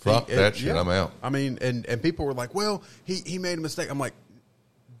 Fuck that shit. yeah. I'm out. I mean, and people were like, well, he made a mistake. I'm like,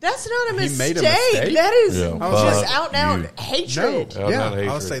 That's not a He mistake. made a mistake? That is Yeah, just fuck out and out you. hatred. No. yeah. not I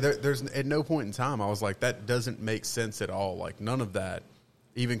hatred. would say there's at no point in time I was like, that doesn't make sense at all. Like none of that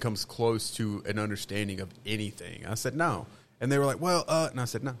even comes close to an understanding of anything. I said no, and they were like, well, and I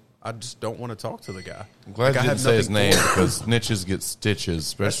said no. I just don't want to talk to the guy. I'm glad Like, I you have didn't say his nothing name for him. because snitches get stitches,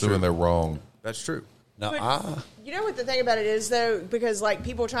 especially true. when they're wrong. That's true. No, But you know what the thing about it is, though, because like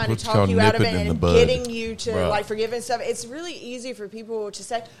people trying What's to talk called you out of it nip it in the and bud. getting you to Right. like forgive and stuff, it's really easy for people to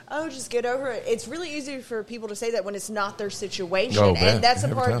say, "Oh, just get over it." It's really easy for people to say that when it's not their situation, Oh, man. and that's the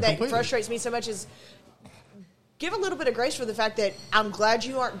Every part time. that Completely. frustrates me so much. Is give a little bit of grace for the fact that I'm glad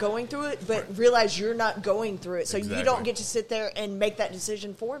you aren't going through it, but realize you're not going through it, so you Exactly. don't get to sit there and make that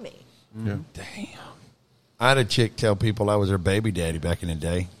decision for me. Yeah. damn. I had a chick tell people I was her baby daddy back in the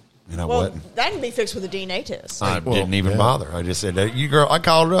day, and I Well, wasn't. that can be fixed with a DNA test. I Well, didn't even yeah. bother. I just said, "You girl," I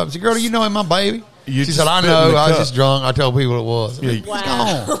called her up. I said, "Girl, do you know him, my baby?" You She just said, "I spit in know. the I was cup. just drunk." I told people it was. I mean, Yeah. it's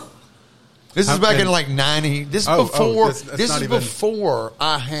Wow. gone. This is back in like 90. This is Oh, before. that's This not is even- before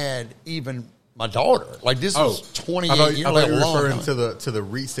I had even my daughter. Like this was 28 I thought years. you Like were a long referring time. to the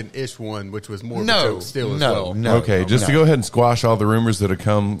recent-ish one, which was more of a No, joke still as no, well. no. Okay, just to no. go ahead and squash all the rumors that have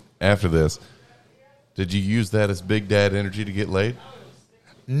come after this. Did you use that as big dad energy to get laid?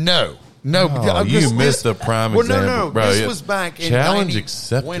 No. Oh, you missed a prime example. No. Bro, This yeah. was back in Challenge 90,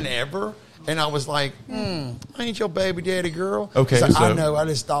 accepted. whenever. And I was like, I ain't your baby daddy, girl. Okay, So so- I know. I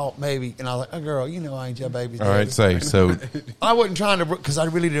just thought maybe. And I was like, oh, girl, you know I ain't your baby daddy. All right, say so. I wasn't trying to, because I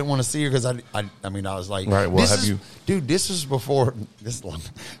really didn't want to see her. Because I mean, I was like, Right, well, this have is, you- dude? This is before this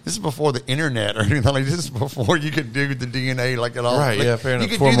is before the internet or anything. Like this is before you could do the DNA like it all. Right, like, yeah, fair enough.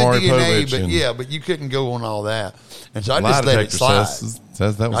 You could Before do the Maury DNA, Povich but and- yeah, but you couldn't go on all that. And so I Lie just let it detector slide.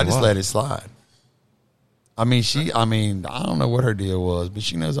 says that was I a just lie. let it slide. I mean, I don't know what her deal was, but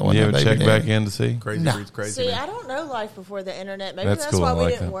she knows I You wasn't her haven't baby checked daddy. back in to see? Crazy Nah. breeds crazy. See, man. I don't know life before the internet. Maybe That's that's, cool, why I we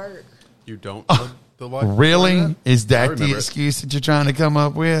like didn't that. work. You don't know the life Really? before that? Is I that the remember it. excuse that you're trying to come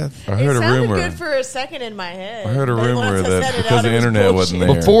up with? I heard It a sounded rumor. good for a second in my head. I heard a but rumor once I that said it because out, the it was internet wasn't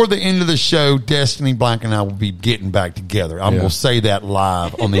bullshit. there. Before the end of the show, Destiny Black and I will be getting back together. I'm Yeah. going to say that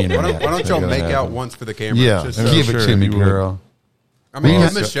live on the Why internet. don't y'all Gonna make happen. out once for the camera? Yeah, Just give sure, it to me, you would. girl. I mean, We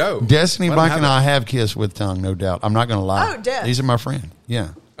in the show. Destiny Let 'em Black have and it. I have kissed with tongue, no doubt. I'm not going to lie. Oh, Des. These are my friends. Yeah.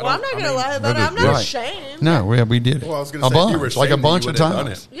 Well, I'm not going to lie about it. they're I'm not right. ashamed. No, we did it. Well, I was gonna a say, if bunch, you were like a ashamed, bunch you of would've done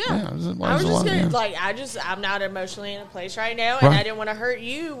times. it. Yeah, it was a I was lot, just yeah. gonna I'm not emotionally in a place right now, and Right. I didn't want to hurt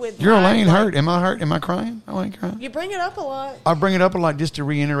you with. You're my, ain't like- hurt. Am I hurt? Am I crying? I ain't crying. You bring it up a lot. I bring it up a lot just to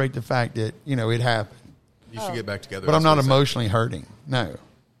reiterate the fact that it happened. You should get back together. But I'm That's not what he said. emotionally hurting. No,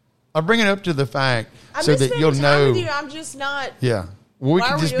 I bring it up to the fact I'm so just that spending you'll time know. with you. I'm just not. Yeah. Well, we Why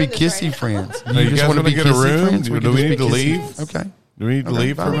can are we just be doing this kissy right now? friends. Hey, you just guys want to wanna be get a kissy room? friends? Do can we just need be to kissy leave? friends? Okay. Do we need to Okay,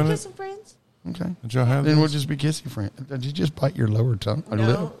 leave for a fine. We're minute? kissing friends. Okay. Did y'all have Then this? we'll just be kissy friends. Did you just bite your lower tongue? A No.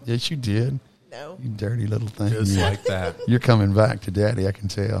 little? Yes, you did. No. You dirty little thing. Just You- like that. You're coming back to daddy, I can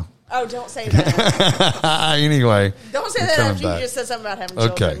tell. Oh, don't say that. Anyway. Don't say You're that coming after you back. just said something about having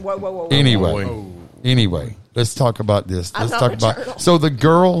Okay. children. Whoa. Anyway. Boy. Anyway, let's talk about this. I'm Let's not talk about. maternal. So the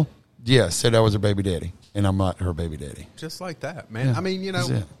girl, said I was her baby daddy, and I'm not her baby daddy. Just like that, man. Yeah, I mean, that's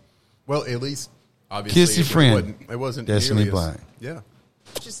it. well, at least obviously Kissy friend. It wasn't Destiny nearly as- Black. Yeah.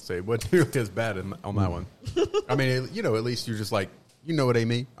 Just say it wasn't nearly as bad on that one. I mean, at least you're just like, you know what I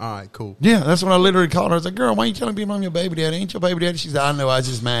mean? All right, cool. Yeah, that's what I literally called her. I was like, "Girl, why you telling people I'm your baby daddy? Ain't your baby daddy?" She said, "I know. I was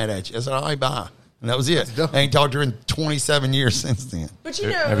just mad at you." I said, "All right, bye." And that was it. dumb. I ain't talked to her in 27 years since then. But you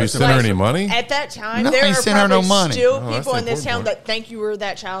know, Have you sent like, her any money? At that time, No, I there ain't are sent her no probably money. still Oh, that's people the in this important town part. that think you were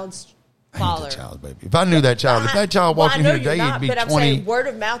that child's I ain't father. that child's baby. If I knew that child, if that child walked in I know here today, you're it'd not, be but I'm 20. saying word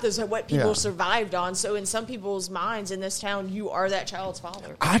of mouth is what people Yeah. survived on. So in some people's minds in this town, you are that child's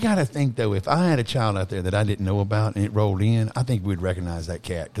father. I gotta think though, if I had a child out there that I didn't know about and it rolled in, I think we'd recognize that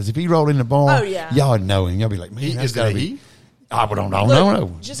cat. Because if he rolled in the bar, Oh, yeah. y'all would know him. Y'all be like, "Man, that's Is it gotta a be." he? I don't know. Look,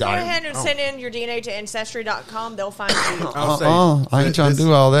 No. Just go ahead and send in your DNA to Ancestry.com. They'll find you. I'll say, I ain't trying to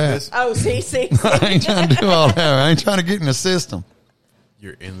do all that. Oh, see. I ain't trying to do all that. I ain't trying to get in the system.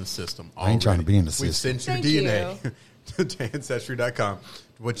 You're in the system. I ain't trying to be in the We've system. sent your Thank DNA to Ancestry.com.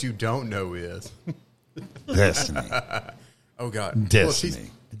 What you don't know is, Destiny. oh God, Destiny.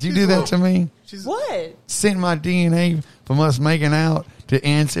 Did you do that to me? She's What? Send my DNA from us making out to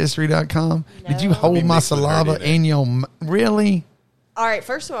Ancestry.com? Did you No. hold Be my mixed with her saliva DNA. in your... Really? All right,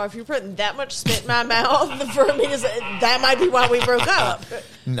 first of all, if you're putting that much spit in my mouth, for me to say, that might be why we broke up.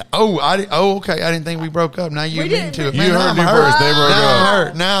 No. Okay. I didn't think we broke up. Now you We admitting didn't. to it. You Man, heard I'm me hurt. first. They broke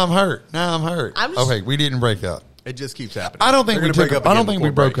Now up. I'm hurt. Now I'm hurt. I'm just- Okay, we didn't break up. it just keeps happening. I don't think They're we gonna took. break up I don't again think we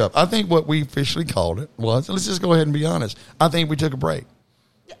before broke break. up. I think what we officially called it was. Let's just go ahead and be honest. I think we took a break.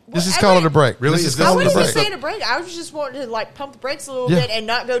 Let's just call it a break. Really? Let's Is just this- I call it a wasn't break. saying a break. I was just wanting to like pump the brakes a little Yeah. bit and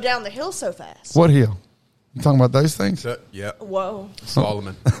not go down the hill so fast. What hill? You talking about those things? Yeah, Whoa!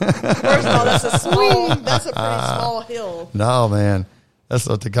 Solomon. First of all, that's a pretty small hill. No, man. That's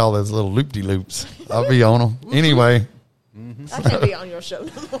what they call those little loop-de-loops. I'll be on them. Anyway, I can't be on your show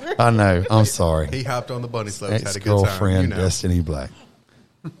no more. I know. I'm sorry. He hopped on the bunny slopes, had a good time. Ex-girlfriend, You know. Destiny Black.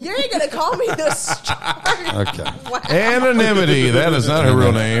 You ain't gonna call me this. Okay. Wow. Anonymity. That is not her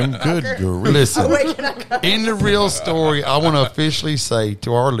real name. Good grief. Listen, Wait, can I go? in the real story, I want to officially say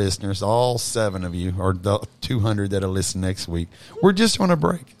to our listeners, all 7 of you, or the 200 that'll listen next week, we're just on a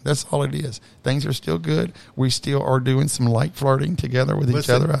break. That's all it is. Things are still good. We still are doing some light flirting together with each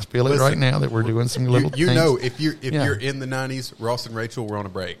Listen, other. I feel it right now that we're doing some little You things. know, if you're Yeah. in the '90s, Ross and Rachel were on a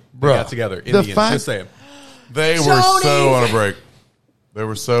break. They Bruh, got together. the Indians. fact- Just saying. They were Tony. so on a break. They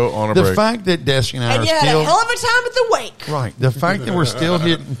were so on a The break. fact that Destiny and I And are you had still... a hell of a time at the wake. Right. The fact that we're still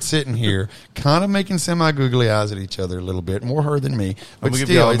sitting here, kind of making semi-googly eyes at each other a little bit, more her than me, but gonna give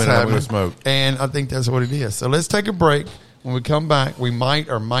still y'all a it's minute, I'm gonna happening. smoke. And I think that's what it is. So let's take a break. When we come back, we might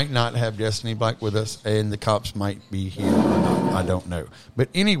or might not have Destiny Black with us, and the cops might be here or not. I don't know. But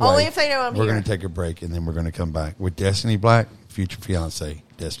anyway, Only if they know I'm we're here. going to take a break, and then we're going to come back with Destiny Black, future fiance,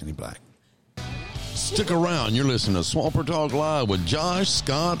 Destiny Black. Stick around. You're listening to Swamper Talk Live with Josh,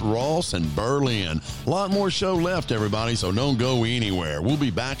 Scott, Ross, and Berlin. A lot more show left, everybody, so don't go anywhere. We'll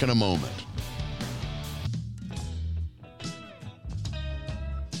be back in a moment.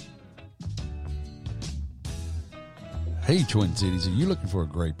 Hey, Twin Cities, are you looking for a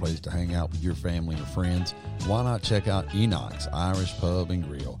great place to hang out with your family or friends? Why not check out Enoch's Irish Pub and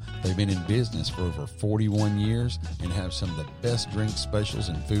Grill? They've been in business for over 41 years and have some of the best drink specials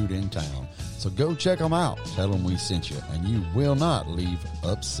and food in town. So go check them out. Tell them we sent you, and you will not leave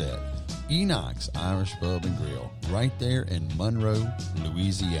upset. Enoch's Irish Pub and Grill, right there in Monroe,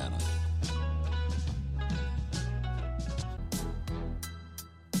 Louisiana.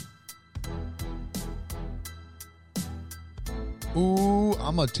 Ooh,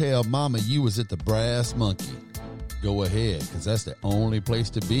 I'm going to tell Mama you was at the Brass Monkey. Go ahead, because that's the only place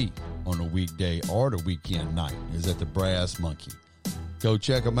to be on a weekday or the weekend night is at the Brass Monkey. Go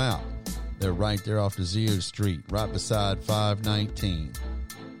check them out. They're right there off the Sears Street, right beside 519.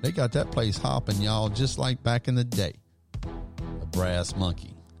 They got that place hopping, y'all, just like back in the day. The Brass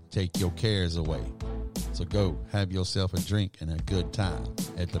Monkey. Take your cares away. So go have yourself a drink and a good time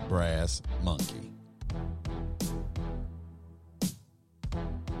at the Brass Monkey.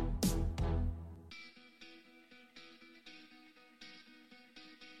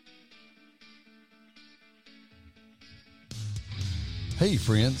 Hey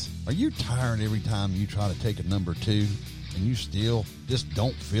friends, are you tired every time you try to take a number 2 and you still just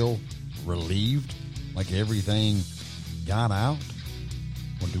don't feel relieved like everything got out?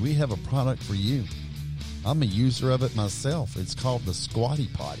 Well, do we have a product for you? I'm a user of it myself. It's called the Squatty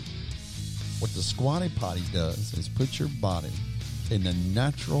Potty. What the Squatty Potty does is put your body in the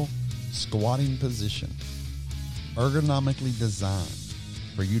natural squatting position, ergonomically designed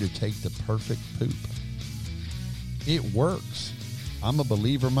for you to take the perfect poop. It works. I'm a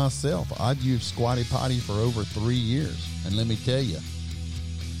believer myself. I've used Squatty Potty for over 3 years. And let me tell you,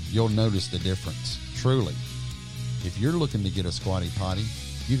 you'll notice the difference. Truly. If you're looking to get a Squatty Potty,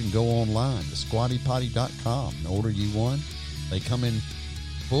 you can go online to squattypotty.com and order you one. They come in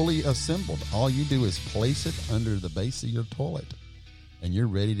fully assembled. All you do is place it under the base of your toilet, and you're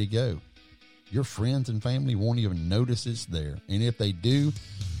ready to go. Your friends and family won't even notice it's there. And if they do,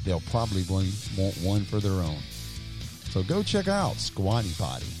 they'll probably want one for their own. So go check out Squatty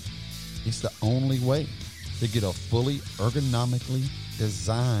Potty. It's the only way to get a fully ergonomically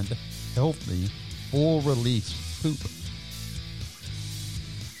designed, healthy, full release poop.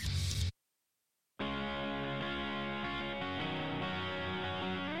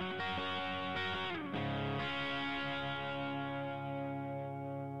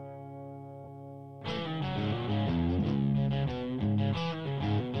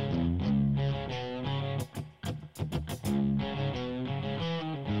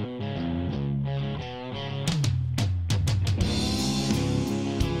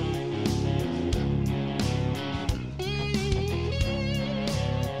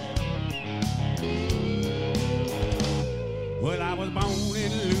 Well, I was born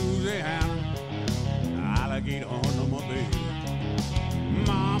in Louisiana, alligator under my bed.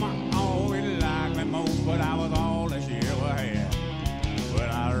 Mama always liked me most, but I was all that she ever had.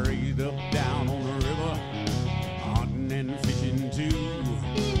 Well, I raised up down on the river, hunting and fishing too.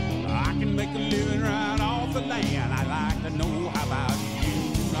 I can make a living right off the land. I'd like to know how about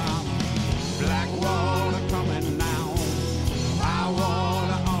you. Black water coming down, high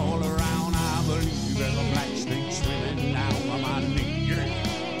water all around. I believe there's a black snake swimming down on my knee.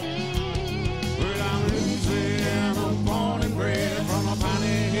 Well, I'm Louisiana, born and bred, from a piney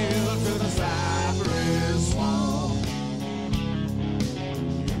hill to the cypress swamp.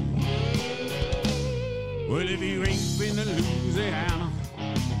 Well, if you ain't been to Louisiana,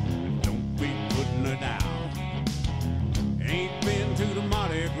 don't be putting her down. Ain't been to the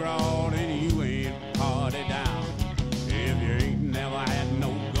Mardi Gras, then you ain't party down. If you ain't never had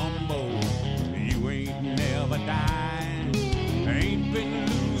no gumbo, you ain't never dined. Ain't been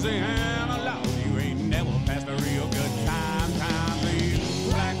to Louisiana, Lord, you ain't never passed a real good time. Time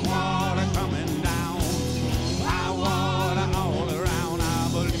is black water coming down, high water all around. I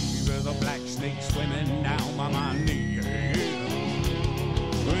believe there's a black snake swimming down by my knee.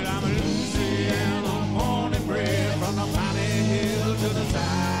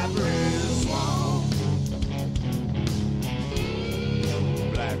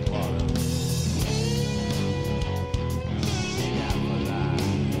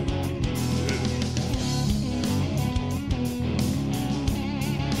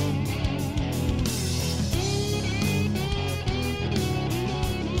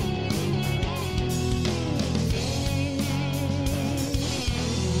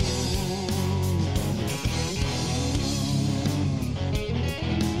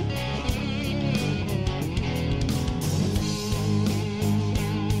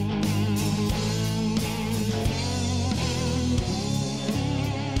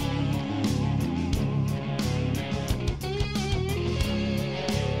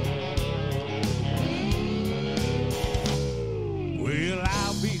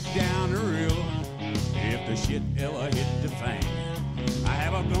 shit ever hit the fan. I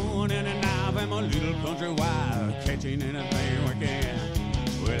have a gun and a knife and my little country wife, catching anything we can.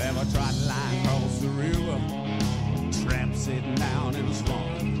 We'll have a trot line across the river, tramp sitting down in the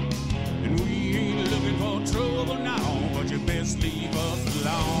swamp. And we ain't looking for trouble now, but you best leave us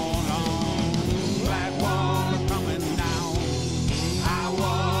alone. Black water coming down, high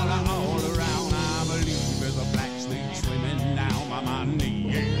water all around. I believe there's a black snake swimming down by my knee.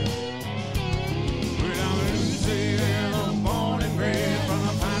 Yeah. Well, I'm Louisiana, born and bred, from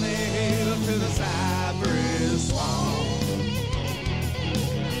the Piney Hill to the Cypress Swamp.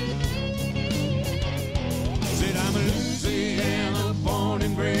 Said I'm Louisiana, born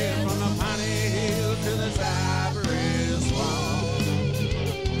and bred, from the Piney Hill to the Cypress Swamp.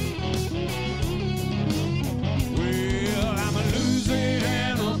 Well, I'm a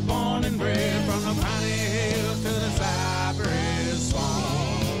Louisiana, born and bred, from the Piney Hill to the Cypress Swamp.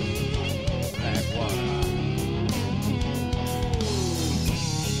 Black water.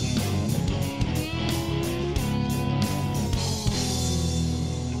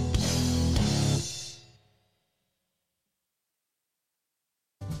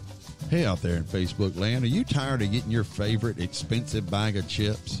 Hey, out there in Facebook land, are you tired of getting your favorite expensive bag of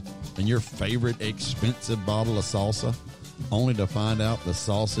chips and your favorite expensive bottle of salsa, only to find out the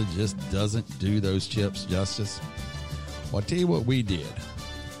salsa just doesn't do those chips justice? Well, I'll tell you what we did.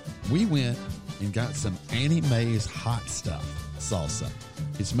 We went and got some Annie Mae's Hot Stuff salsa.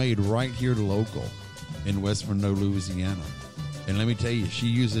 It's made right here local in West Monroe, Louisiana. And let me tell you, she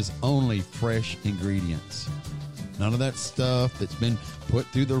uses only fresh ingredients. None of that stuff that's been put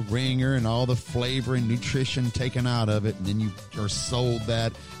through the ringer and all the flavor and nutrition taken out of it, and then you are sold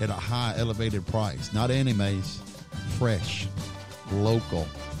that at a high elevated price. Not Annie Mae's. Fresh, local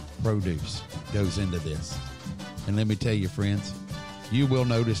produce goes into this. And let me tell you, friends, you will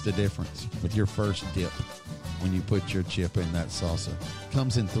notice the difference with your first dip when you put your chip in that salsa.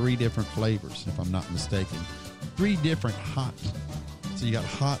 Comes in 3 different flavors, if I'm not mistaken. 3 different hot. So you got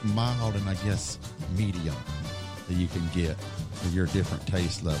hot, mild, and I guess medium that you can get for your different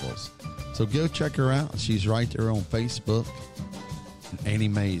taste levels. So go check her out. She's right there on Facebook. Annie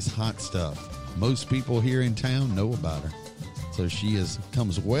Mae's Hot Stuff. Most people here in town know about her. So she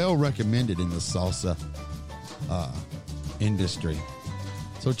comes well recommended in the salsa industry.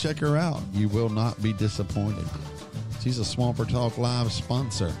 So check her out. You will not be disappointed. She's a Swamper Talk Live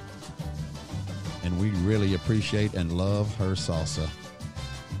sponsor. And we really appreciate and love her salsa.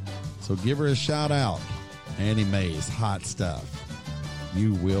 So give her a shout out. Annie Mae's Hot Stuff.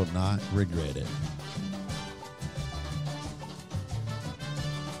 You will not regret it.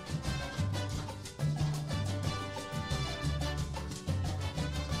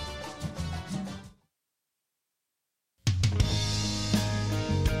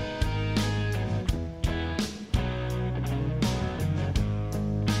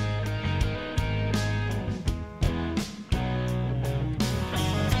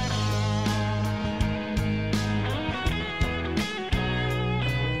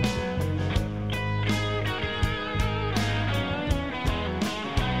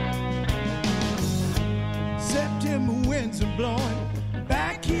 September winds are blowing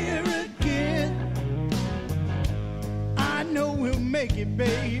back here again. I know we'll make it,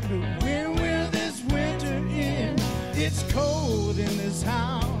 babe, but when will this winter end? It's cold in this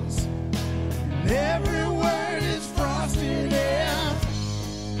house, and every word is frosted air.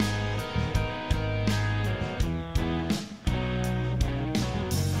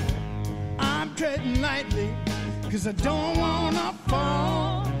 I'm treading lightly, 'cause I don't wanna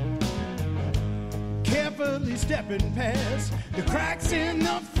fall. Carefully stepping past the cracks in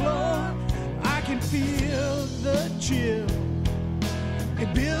the floor. I can feel the chill.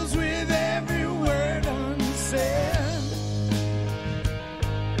 It builds with every word unsaid.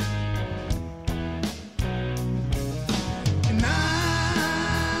 And I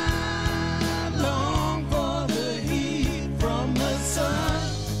long for the heat from the sun.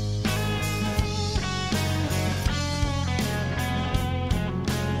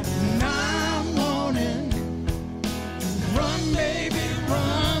 And I'm wanting, run, baby,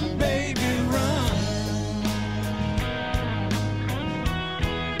 run, baby, run.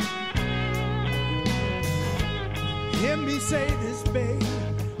 Hear me say this, babe,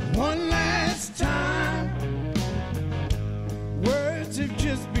 one last time. Words have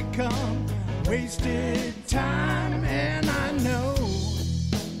just become wasted time, and I know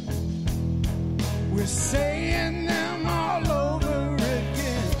we're saying them all over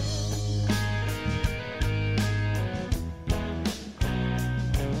again.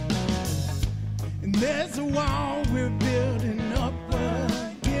 And there's a wall we're building up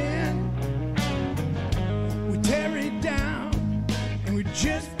again.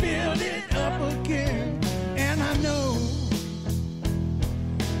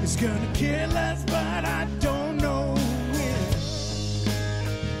 careless, but I don't know when.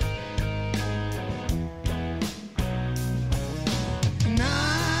 And I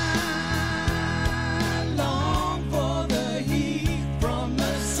long for the heat from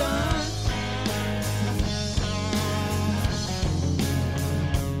the sun.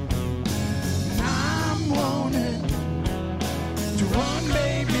 And I'm wanting to run,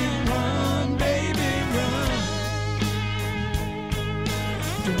 baby, run, baby, run.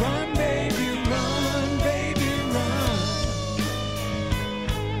 To run, baby, run, baby, run.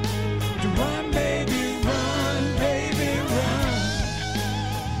 To run, baby, run, baby, run.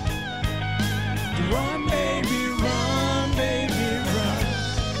 To run, baby, run, baby, run.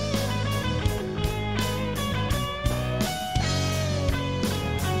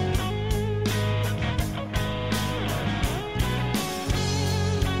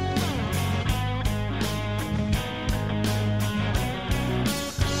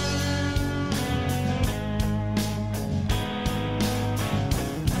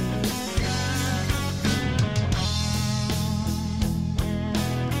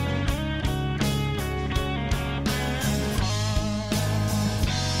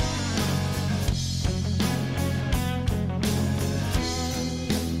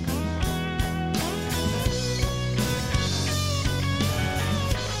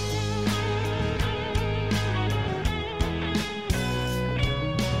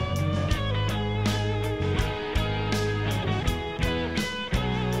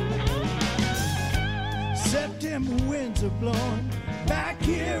 September winds are blowing back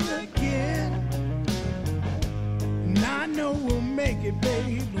here again. And I know we'll make it,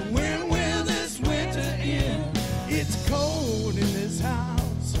 babe. But when will this winter end? It's cold in this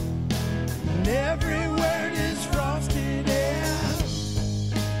house, and every word is frosted air.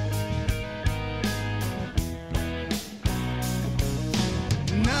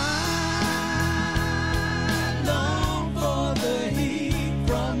 And I long for the heat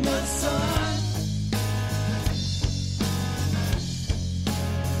from the sun.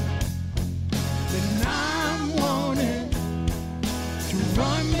 Then I'm wanting to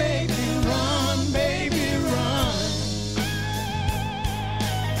run, baby, run, baby, run.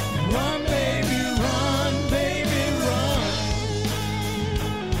 Run, baby, run, baby, run.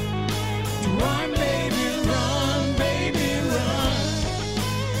 To run, baby, run, baby, run.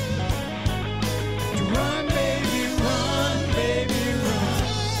 To run, baby, run, baby, run.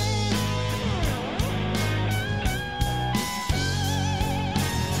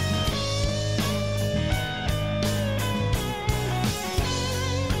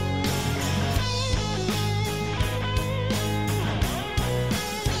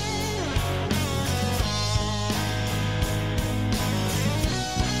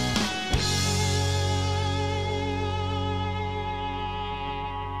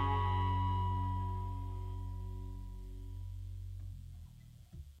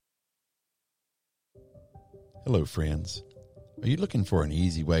 Hello, friends. Are you looking for an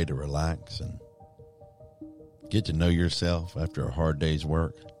easy way to relax and get to know yourself after a hard day's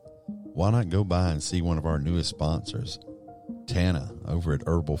work? Why not go by and see one of our newest sponsors, Tana, over at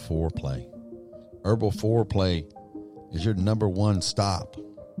Herbal Foreplay. Herbal Foreplay is your number one stop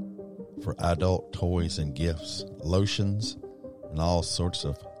for adult toys and gifts, lotions, and all sorts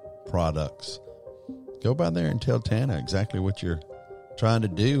of products. Go by there and tell Tana exactly what you're trying to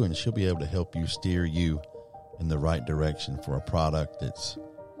do, and she'll be able to help you steer you in the right direction for a product that's,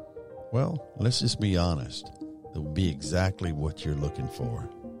 well, let's just be honest, that will be exactly what you're looking for.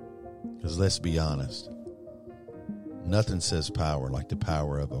 Because let's be honest, nothing says power like the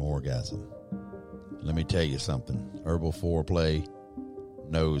power of an orgasm. Let me tell you something. Herbal Foreplay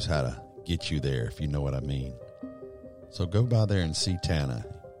knows how to get you there, if you know what I mean. So go by there and see Tana.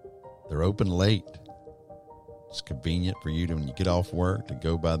 They're open late. It's convenient for you to, when you get off work, to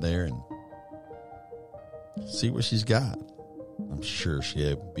go by there and see what she's got. I'm sure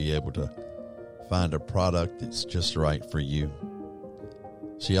she'll be able to find a product that's just right for you.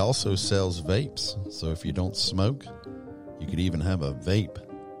 She also sells vapes, so if you don't smoke, you could even have a vape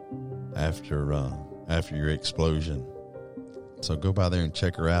after your explosion. So go by there and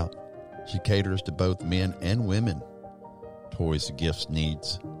check her out. She caters to both men and women, toys, gifts,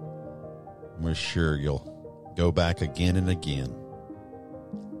 needs. We're sure you'll go back again and again.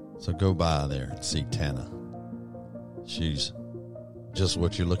 So go by there and see Tana. She's just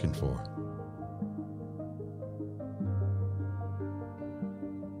what you're looking for.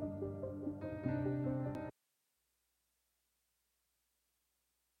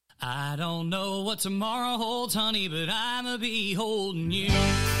 I don't know what tomorrow holds, honey, but I'ma be holding you.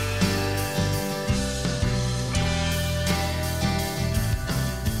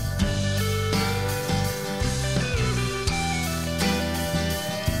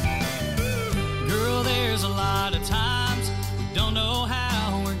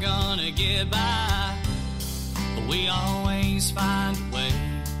 get by, but we always find a way.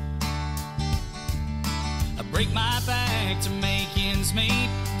 I break my back to make ends meet,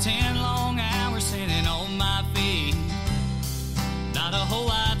 10 long hours sitting on my feet. Not a whole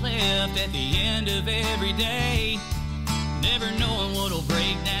lot left at the end of every day, never knowing what'll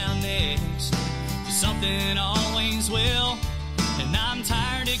break down next. But something always will, and I'm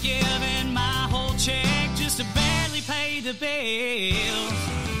tired of giving my whole check just to barely pay the bills.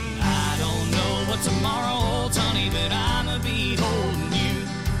 I don't know what tomorrow holds, honey, but I'ma be holding you.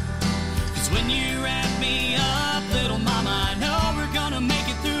 'Cause when you wrap me up, little mama, I know we're gonna make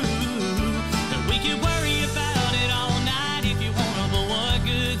it through. And we can worry about it all night if you wanna, but what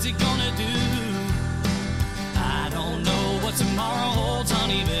good's it gonna do? I don't know what tomorrow holds,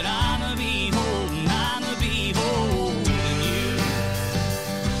 honey, but I'ma be holding you.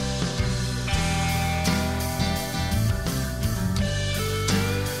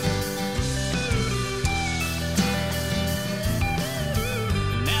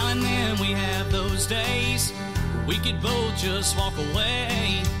 Now and then we have those days where we could both just walk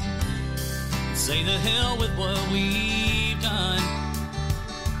away and say the hell with what we've done.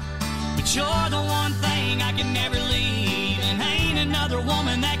 But you're the one thing I can never leave, and ain't another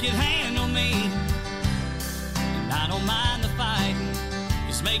woman that could handle me. And I don't mind the fighting,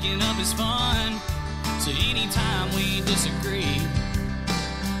 'cause making up is fun. So anytime we disagree,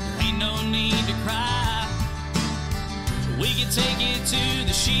 there ain't no need to cry. We can take it to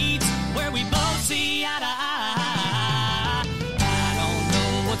the sheets where we both see eye to eye. I don't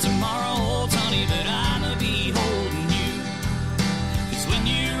know what tomorrow holds, honey, but I'ma be holding you. 'Cause when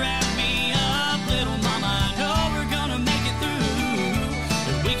you wrap me up, little mama, I know we're gonna make it through.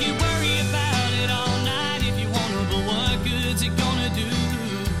 And we can worry about it all night if you wanna, but what good's it gonna do?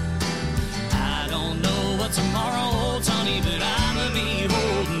 I don't know what tomorrow holds, honey, but I'ma be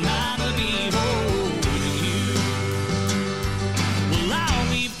holding you. Well, all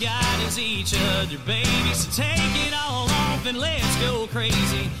we've got is each other, baby, so take it all off and let's go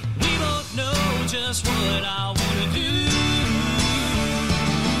crazy. We both know just what I wanna do.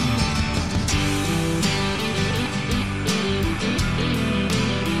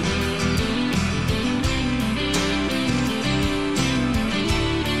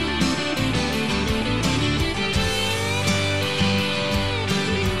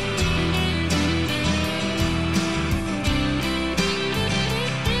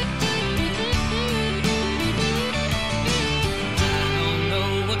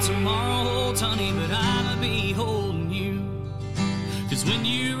 Tomorrow holds, honey, but I'ma be holding you. 'Cause when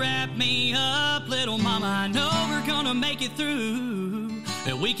you wrap me up, little mama, I know we're gonna make it through.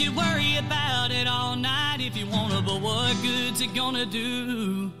 And we can worry about it all night if you wanna, but what good's it gonna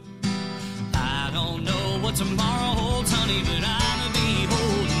do? I don't know what tomorrow holds, honey, but I'ma be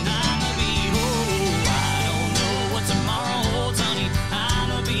holding I don't know what tomorrow holds, honey,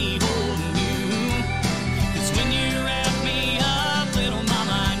 I'ma be holding you. 'Cause when you wrap me up, little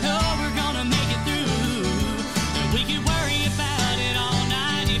mama, I know we're gonna make it through. And we can worry about it all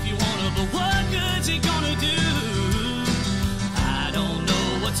night if you wanna, but what good's it gonna do? I don't know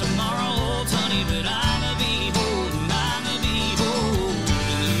what tomorrow holds, honey, but I'ma be holding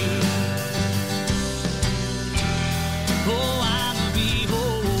you. Oh, I'ma be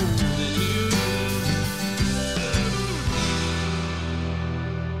holding you.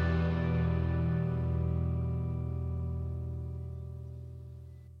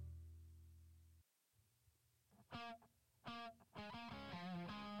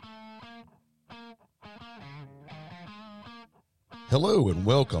 Hello and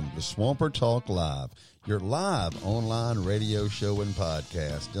welcome to Swamper Talk Live, your live online radio show and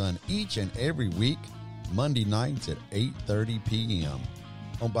podcast done each and every week, Monday nights at 8:30 p.m.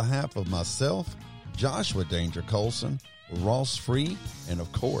 On behalf of myself, Joshua Danger Colson, Ross Free, and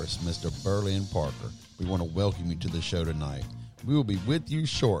of course, Mr. Berlin Parker, we want to welcome you to the show tonight. We will be with you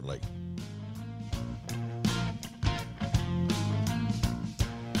shortly.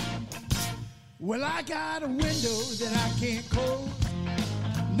 Well, I got a window that I can't close.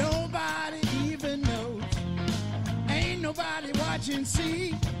 Nobody even knows. Ain't nobody watching,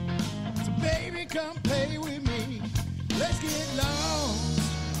 see. So baby, come play with me. Let's get lost.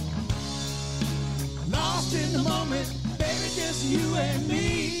 Lost in the moment, baby, just you and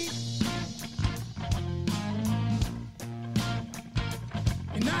me.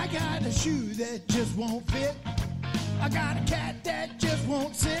 And I got a shoe that just won't fit. I got a cat that just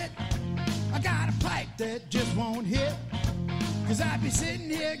won't sit. I got a pipe that just won't hit. 'Cause I'd be sitting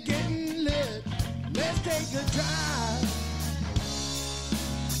here getting lit. Let's take a drive.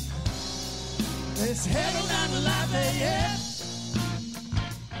 Let's head on down to Lafayette.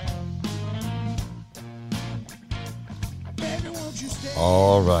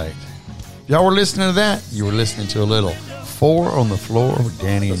 All right. Y'all were listening to that? You were listening to a little Four on the Floor with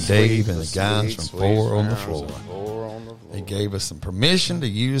Danny and Dave and the guys from Four on the Floor. They gave us some permission to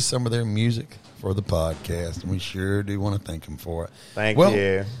use some of their music for the podcast, and we sure do want to thank them for it. Thank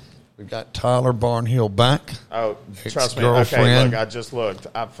you. We've got Tyler Barnhill back. Oh, trust me. Okay, look, I just looked.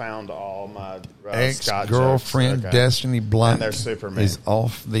 I found all my Scott ex-girlfriend jokes. Okay. Destiny Black And they're Superman. is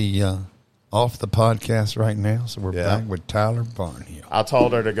off the podcast right now, so we're back with Tyler Barnhill. I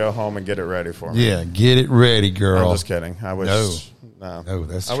told her to go home and get it ready for me. Yeah, get it ready, girl. I'm just kidding. I wish. No,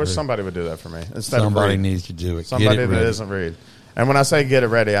 that's I wish true. somebody would do that for me instead Somebody of Reed. needs to do it. Somebody get it that ready. isn't Reed. And when I say get it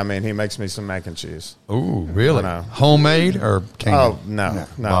ready, I mean he makes me some mac and cheese. Ooh, really? I know. Homemade or canned? Oh no,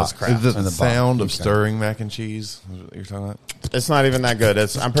 it's crap. Is In the the sound box. of Okay. stirring mac and cheese? Is what you're talking about? It's not even that good.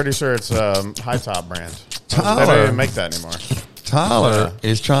 I'm pretty sure it's High Top brand. They Tyler. don't even make that anymore. Tyler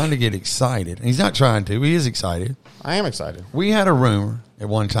is trying to get excited. He's not trying to. He is excited. I am excited. We had a rumor at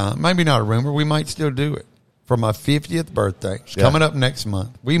one time. Maybe not a rumor. We might still do it. For my 50th birthday. It's coming up next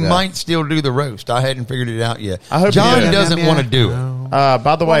month. We might still do the roast. I hadn't figured it out yet. I hope John you do. doesn't want to do it.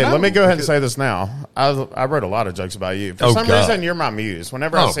 By the way, let me go ahead and say this now. I wrote a lot of jokes about you. For some God. reason, you're my muse.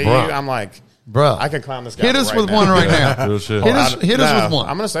 Whenever I see bruh. you, I'm like, Bruh. I could clown this guy. Hit us right with now. one right now. Real shit. Hit us with one.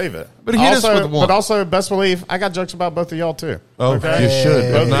 I'm going to save it. But hit us with one. But also, best believe, I got jokes about both of y'all, too. Oh, Okay? you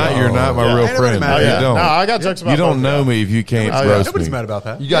should. But not, you're not my real Ain't friend. nobody mad. You Yeah. don't. No, I got jokes about You both don't of know y'all. me if you can't yeah. roast Nobody's me. mad about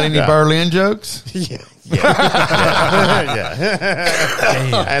that. You got any Yeah. Berlin jokes? Yeah.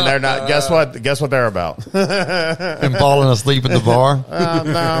 And they're not. Guess what? Guess what they're about? And falling asleep at the bar?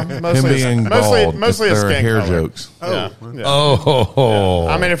 No, Him mostly, being bald. mostly a they're skin hair color. jokes. Yeah. Oh.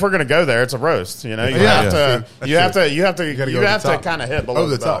 I mean, if we're gonna go there, it's a roast. You know, you Yeah. have to. You have to gotta go to the top. kind of hit below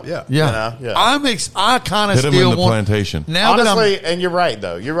Over the top, belt. yeah. Yeah. Yeah. I kind of Hit him still in the want. plantation. Now Honestly, that and you're right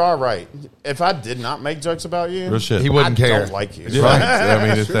though. You are right. If I did not make jokes about you, Real shit. He wouldn't I care. don't like you. Right. I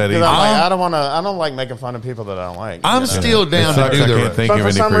mean, it's that easy. 'Cause I'm like, I'm- I don't want to. I don't like making fun of people that I don't like. I'm you know? still down It to sucks do I the can't roast. think But of for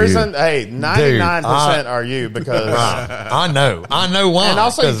any some for reason, you. hey, 99% are you because, I know why. and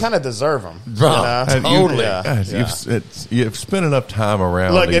also you 'cause- kind of deserve them. Bruh, And totally. You've spent enough time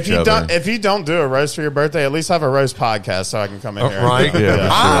around. Look, each other. if you don't do a roast for your birthday, at least have a roast podcast so I can come in here. Right?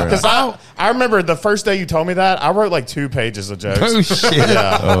 Yeah, for sure. Because I remember the first day you told me that, I wrote like 2 pages of jokes. Oh, shit.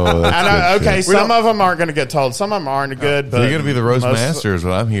 Yeah. Oh, that's And good okay, shit. some of them aren't going to get told. Some of them aren't good. But So you're going to be the roast most- master, is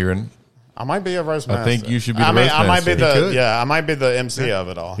what I'm hearing. I might be a roast I master. think you should be the I mean, roast I might be master. the I might be the MC of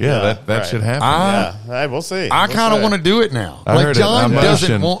it all. Yeah, that right. should happen. Yeah, hey, we'll see. I We'll kind of see. want to do it now. I Like heard it. John I'm doesn't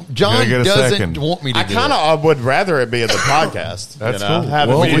motion. want. John Gotta get a doesn't second. want me to I do kind it. of would rather it be at the podcast. That's you know? cool. Have,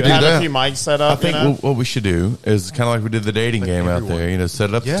 Well, a few, we do have that. a few mics set I up. think you know? what we should do is kind of like we did the dating game out there. You know,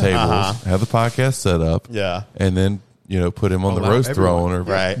 set up the tables, have the podcast set up, Yeah. and then put him on the Allow roast everyone. throne, or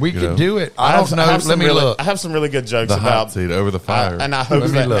Right. We you could know, do it. I don't know. Let me look. I have some really good jokes the hot about. seat over the fire. And I hope Let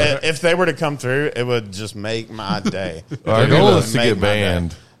me look. that if they were to come through, it would just make my day. Our It goal would is to make get my day.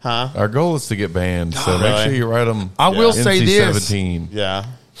 banned. Huh? Our goal is to get banned. So make Really? sure you write them. I will say this. NC-17. Yeah.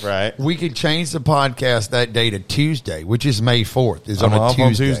 Right. We could change the podcast that day to Tuesday, which is May 4th. Is I'm on a off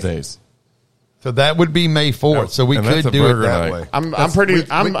Tuesday. on Tuesdays. So that would be May 4th. So we And that's could a do it burger that night. way. I'm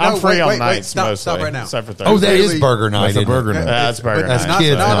free no, on wait, nights stop mostly. right now. Except for Thursday. Oh, that is Really- burger night. That's a isn't it? burger night. Yeah, that's burger That's night. Not,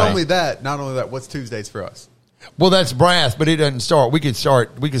 kids' not night. only that, what's Tuesdays for us? Well, that's brass, but it doesn't start. We could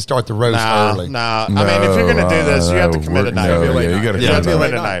start the roast early. Nah. I mean, if you're going to do this, you have to commit a night. No, here. yeah, you got to You have to commit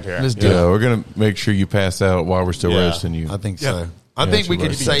commit a a night here. Let's do Yeah, it. we're gonna make sure you pass out while we're still Yeah. roasting you. I think Yeah. so. I Yeah, think we it's could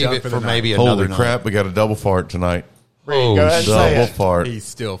right. save Done it for for the maybe night. another Holy night. crap! We got a double fart tonight. Reed, go ahead and say Double it. fart. He's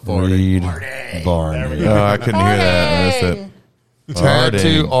still farting. Reed There Barney. we No, I couldn't hear that. I missed it.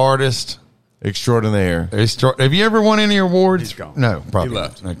 Tattoo Farting artist. extraordinaire. Have you ever won any awards? He's gone. No, probably He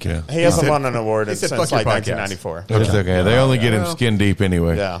left. not. Okay. He hasn't won an award he said, since "Fuck your like podcast." 1994. It's okay. They only get him skin deep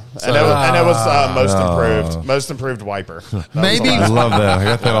anyway. Yeah, and it was No. most improved wiper. That was Maybe- the I last love that. I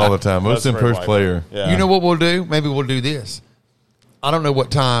got that all the time. Most improved wiper. player. Yeah. You know what we'll do? Maybe we'll do this. I don't know what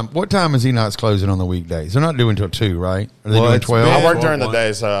time. What time is Enoch's closing on the weekdays? They're not doing until 2, right? Are they Well, doing it's 12? been- I work during the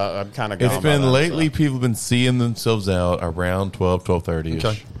day, so I'm kind of gone. It's by been then, lately. so. People have been seeing themselves out around 12:30 ish.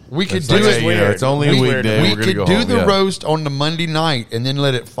 Okay. We could It's do like, it. hey, you know, it's only a We- weekday. We We're gonna could go do home. the Yeah. roast on the Monday night and then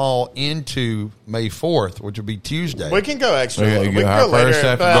let it fall into May 4th, which would be Tuesday. We can go extra. Okay, We you can go go our later. first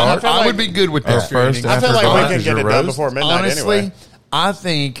after but dark? I feel I like- would be good with Our that. first I feel after like dark we is can get your it done roast? before midnight Honestly, anyway. I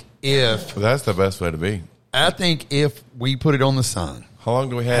think if That's the best way to be. we put it on the sign. How long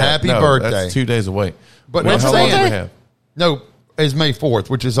do we have? Happy No, birthday. That's 2 days away. But Well, I'm how long do saying- we have? No, it's May 4th,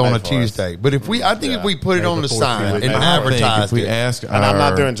 which is on May a 4th. Tuesday. But if we put it May on the 4th, sign we and would- I think advertised if we it, ask And I'm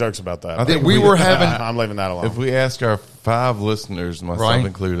not our- doing jokes about that. I think we were having. I'm leaving that alone. If we ask our 5 listeners, myself Right.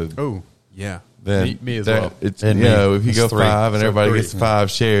 included, Oh, yeah. then Me as that- well. It's, And you know, if you It's go 3. 5 and So everybody 3. gets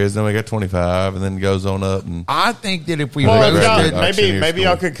 5 shares, then we got 25, and then it goes on up. And I think that if we Well, Right, if y'all- right. roasted, Auctioneer maybe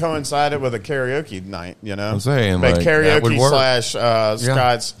y'all school. could coincide it with a karaoke night. You know, I'm saying, make like, that would karaoke work.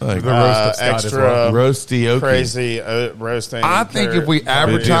 Scott's Like the roast of Scott as extra well. roasty crazy roasting. I think if we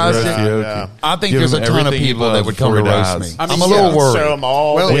advertise it, yeah. I think Give there's a him ton of everything he people that loves would come before to he roast dies. me. I mean, I'm a little yeah. worried. Show them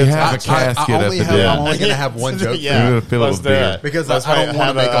all. Well, the we have a attachments. casket at the I'm dinner. only going to have one joke. Yeah, We're gonna fill it let's with do beer. it. Because Let's I don't want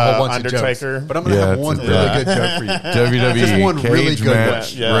to make a whole bunch of Undertaker. jokes. But I'm going to Yeah, have it's one a- really good joke for you. WWE Just one cage really good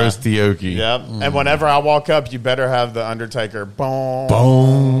match, one. Yeah. roastioki. Yep. And whenever I walk up, you better have the Undertaker. Boom.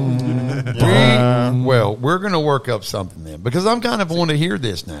 Well, we're going to work up something then because I'm kind of wanting to hear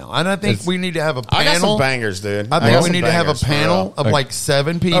this now, and I think we need to have a panel. I got some bangers, dude. I think got we some need to have a bangers, for panel real. of like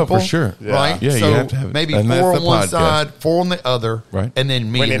 7 people. for sure. Right? Yeah, you so have to have it. maybe And 4 that's on the one podcast. side, 4 on the other, Right. and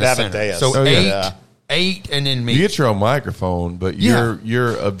then me We in need the to have a center. dais. So Oh, yeah. 8, Yeah. 8, and then me. You get your own microphone, but Yeah.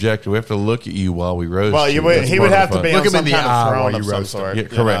 you're objective. We have to look at you while we roast. Well, you. he That's would part of have the to fun. be Look on him some in the kind eye of while throne you of some roast him. sort. Yeah, you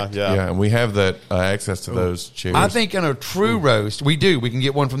correct. know? Yeah, and we have that access to those chairs. I think in a true roast, we do. We can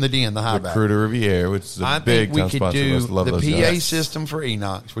get one from the Den, the high the back. Crew to Riviere, which is a I big think we time could sponsor. do of us. Love the those PA guys. system for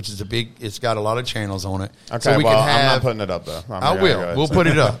Enox, which is a big. It's got a lot of channels on it. Okay, so we well, could have. I'm not putting it up, though. I will. We'll put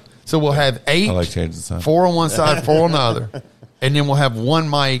it up. So we'll have 8. I like changing the sign. 4 on one side, 4 on the other, and then we'll have one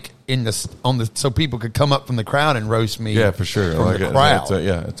mic in the so people could come up from the crowd and roast me. Yeah, for sure. From Like the it. crowd.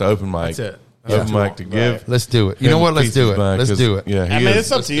 It's an open mic. That's it. Open mic to give. Let's do it. You know what? Let's do it. Let's do it. Yeah, I mean,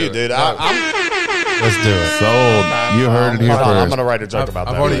 it's up to you, dude. I'm Let's do it. sold. You heard it here hold on, I'm first. going to write a joke about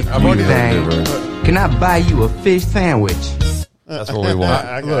I've that. already You heard it Thing. first. Can I buy you a fish sandwich? That's what we want.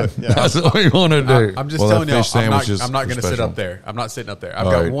 Okay, yeah. That's what we want to do. I'm just Well, telling that y'all, fish sandwiches I'm not are going to sit special. up there. I'm not sitting up there. I've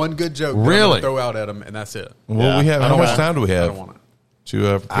All got right. one good joke that I'm Really? gonna throw out at them, and that's it. Well, we have. How much time do we I have? don't want it.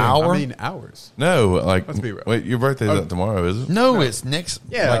 To prepare? Hour? I mean, hours. No, like Let's be real. wait, your birthday's not tomorrow, is it? No, it's next.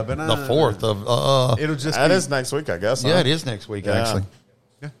 Yeah, like but the 4th of. It'll just That be, is next week, I guess. Yeah, huh? it is next week Yeah. actually.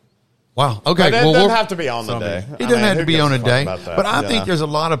 Yeah. Wow. Okay. But it well, doesn't we'll, have to be on the So, I day. mean, it doesn't have to be on a day, but I Yeah. think there's a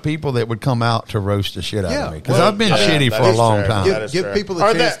lot of people that would come out to roast the shit out Yeah. of me because Well, I've been Yeah, shitty that for a is long true. time. That is Give true. people a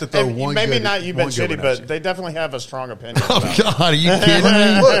Or chance to throw and one Maybe good- not you've been one good shitty, one at but you. they definitely have a strong opinion. Oh about it. God, are you kidding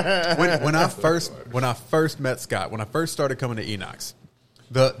me? Look, when I first met Scott, when I first started coming to Enox,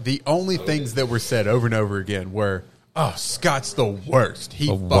 the only things that were said over and over again were, "Oh, Scott's the worst. He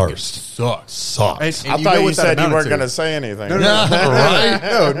fucking worst. sucks." Sucks. And I thought know you what that said you amounted weren't to? going to say anything. No,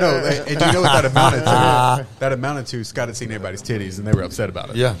 Right? no. And you know what that amounted to? That amounted to Scott had seen everybody's titties, and they were upset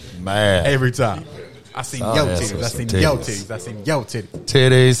about it. Yeah, mad Every time. I seen Oh, yo yes, titties. I with seen some yo titties. titties. I seen yo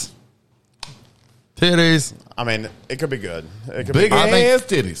titties. titties. I mean, it could be good. It could Big be good. ass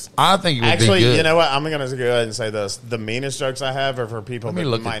titties. I think it would Actually, be good. you know what? I'm going to go ahead and say this. The meanest jokes I have are for people me that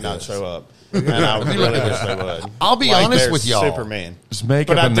look might at not this. show up. And I would really wish they would. I'll be Like, honest they're with y'all. super mean. Just make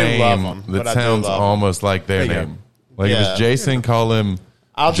But up I a do love name 'em. that But I do sounds love 'em. almost like their There you go. name. Like if Yeah. it's Jason, call him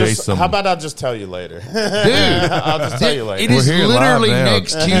I'll just. Jason. How about I'll just tell you later? Dude, I'll just tell you later. it is We're here literally live now.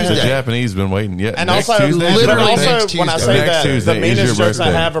 next The Tuesday. Japanese been waiting. Yeah, And next also, Tuesday. literally but also next when I Tuesday. say Next that, Tuesday the is meanest your jokes I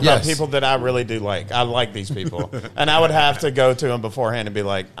birthday. have are about Yes. people that I really do like. I like these people, and I would have to go to them beforehand and be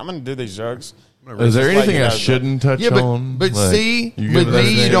like, "I'm going to do these jokes." Is there Just anything like, I shouldn't touch Yeah, but on? but Like, see, you with give us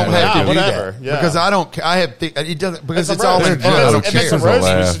me, you anything don't I have to do? do whatever, that yeah. because I don't. I have it doesn't because it's a all roast. in joke. I don't If it's care. a roast, you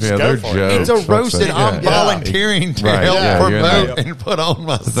laugh. should Yeah, just they're go for it. jokes. It's a Fuck's roast that sake. I'm Yeah. volunteering to Right, help yeah, you're promote not- and put on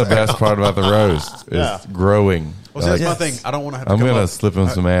That's the myself. best part about the roast is Yeah. growing. Well, see, that's Like, my thing. I don't want to have to I'm come gonna up. slip him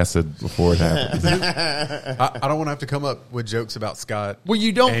some acid before it happens. I don't want to have to come up with jokes about Scott. Well,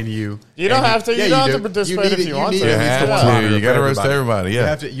 you don't- And you. You don't and have to. You don't have to participate if you want to. You have to. You gotta roast everybody,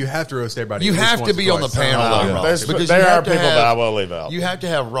 yeah. You have to roast everybody. You at least have to once be or on the twice. panel, though, Yeah. Ross, because There you are have to people have- that I will leave out. You have to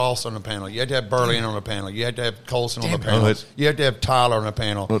have Ross on the panel. You have to have Burley on the panel. You have to have Colson on the Damn panel. it. You have to have Tyler on the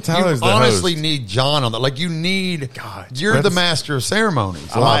panel. Well, Tyler's you the honestly host. need John on that. Like you need. You're the That's- master of ceremonies.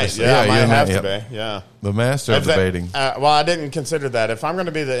 I might. obviously. Yeah, I Yeah, might you're have not- to yep. be. Yeah. The master of If that- debating. well, I didn't consider that. If I'm going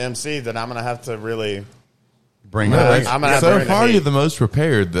to be the MC, then I'm going to have to really. Bring Yeah, it. I'm gonna have to So bring the far, heat. you're the most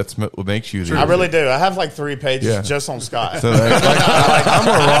prepared. That's what makes you. The I really do. I have like 3 pages Yeah. just on Scott. So like, I'm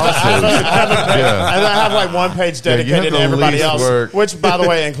where Ross is. Yeah. And I have like 1 page you have dedicated the to everybody least else, work. which, by the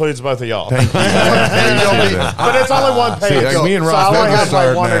way, includes both of y'all. Thank you. But it's only 1 page. See, like me and so Ross I only have to have start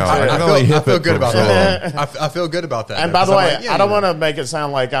like 1 now. or 2. I can only hit I feel it good for about so that. long. I feel good about that. And by the Because way, I'm like, yeah, I don't you want know. to make it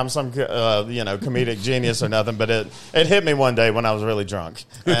sound like I'm some comedic genius or nothing, but it hit me one day when I was really drunk.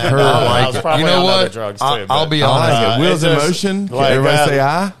 And, I I was like it. probably You know on what? other drugs too. I'll but, be I honest. like it. Wheels in it's just motion. like, Everybody say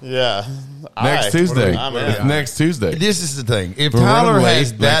aye. Yeah. Next Tuesday. I'm in. It's next Tuesday. This is the thing. If We're Tyler running late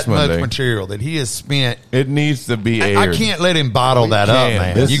has next that much Monday. material that he has spent, It needs to be aired. I can't let him bottle that up, can't.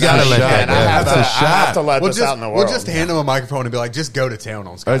 man. This You is got to a let shot. that And I have, go. to, That's a I have to shot. let this out in the world. We'll just hand him a microphone and be like, just go to town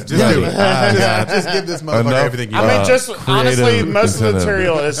on Scott. Just Yeah. do it. Just give this motherfucker Enough. everything you I mean, want. just honestly, creative most of the incentive.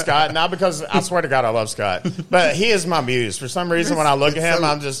 material is Scott. Not because I swear to God, I love Scott, but he is my muse. For some reason, when I look at him,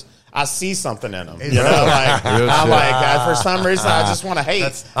 I see something in him. You know, like Real I'm shit. like for some reason I just want to hate.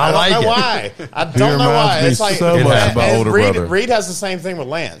 I I don't like know it. why. I He don't know why. reminds me It's like so much about and older Reed, brother. Reed has the same thing with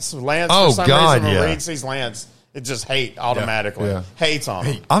Lance. Lance, Oh, for some God, reason, when yeah. Reed sees Lance, it just hate automatically. Yeah. Hates on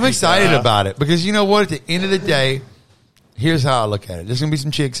him. I'm excited about it because you know what? At the end of the day, here's how I look at it. There's going to be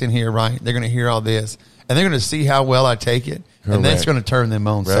some chicks in here, right? They're going to hear all this, and they're going to see how well I take it, and that's Correct. going to turn them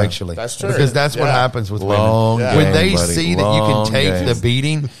on Right. sexually. That's true. Because that's what Yeah. happens with Long women. game, When they buddy. see that you Long can take game. the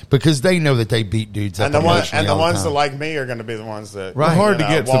beating, because they know that they beat dudes up And the one, emotionally and the all ones time. that like me are going to be the ones that Right. Hard to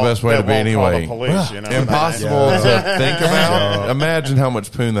get, it's the won't- best way to that be won't call anyway. the police, you know? Impossible to think about. Imagine how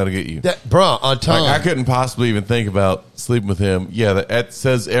much poon that'll get you. That, bro, a ton. Like, I couldn't possibly even think about sleeping with him. Yeah, that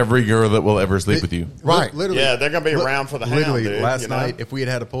says every girl that will ever sleep with you. Right. Literally, Yeah, they're gonna be around for the hound, Literally, dude, last you know? night, if we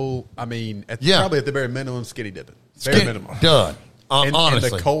had a pool, I mean, Yeah. probably at the very minimum, skinny dipping. Very Skin- minimum. Done. And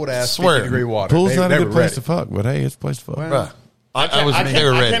Honestly. the cold ass Swear. 50-degree water. Pool's not they a good were place ready. to fuck, but hey, it's a place to fuck. Bruh. I I was can't, they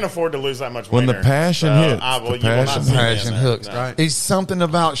were I ready. can't afford to lose that much When the wiener, passion so hits, I, well, the you will not passion- see me in Passion that. hooks. No. Right. It's something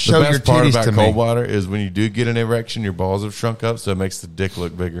about The show your best part titties about to cold me. water is when you do get an erection, your balls have shrunk up, so it makes the dick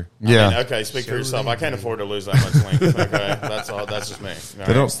look bigger. Yeah. I mean, okay, speak for yourself. I can't afford to lose that much length. Okay, that's all. That's just me. All They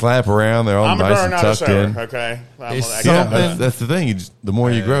right? don't slap around; they're all I'm a nice grower, and not a tucked shower. in. Okay, It's I Yeah, something- that's the thing. The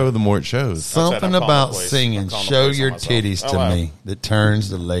more you grow, the more it shows. Something I'm calling about the police. singing I'm calling the "Show police Your on myself. Titties" to Hello. me that turns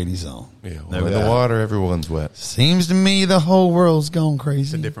the ladies on. Yeah, Never in the that. water, everyone's wet. Seems to me the whole world's gone crazy.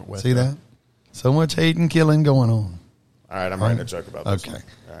 It's a different wet, See though. that? So much hate and killing going on. All right, I'm writing a joke about this. Okay. One.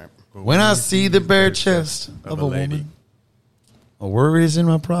 All right. When I see the bare chest of a lady. woman, my worries and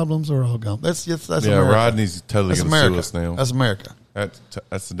my problems are all gone. That's Yeah, America. Rodney's totally That's going to sue America. us now. That's America.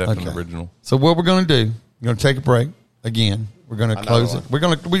 That's the definite Okay. original. So what we're going to do? We're going to take a break again. We're going to close it. We're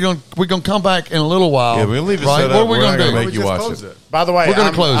going to come back in a little while. Yeah, we'll leave it right? set What up. are we We're going not to gonna do? make you watch it. By the way, We're gonna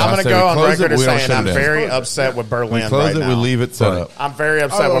I'm, close it. I'm I going to say go we on close record it, as we don't saying shut it I'm down. very upset with Berlin We close right it. now. We leave it set up. I'm very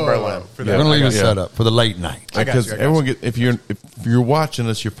upset with Berlin. For that. We're going to leave it Yeah. set up for the late night. I got Because you. everyone get if you're watching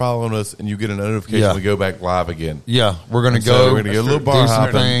us, you're following us, and you get a notification. Yeah. We go back live again. Yeah, we're going to So go. we're gonna get a little do bar some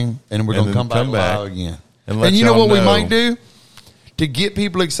hopping, thing, and we're and going to then come back come back live again. and let And you know y'all what we know. might do to get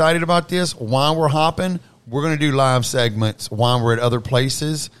people excited about this while we're hopping? We're going to do live segments while we're at other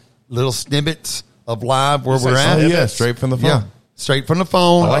places, little snippets of live where we're at. Oh yeah, straight from the phone. Yeah, straight from the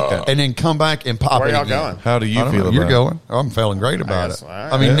phone. I like that. And then come back and pop Where it y'all again. going? How do you I don't feel know. about You're it? going. I'm feeling great about guess- it. all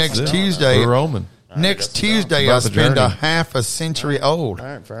right. I mean, Yes, next yeah. Tuesday. We're roaming. Next guess we're going. Tuesday, About I the spend a journey. half a century old. All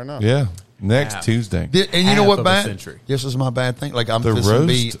right, fair enough. Yeah, next Tuesday. And you know Half what, of a bad? century. This was my bad thing. Like I'm The fixing to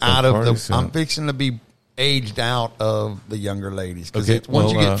be roast of out of Party the. Center. I'm fixing to be aged out of the younger ladies because Okay,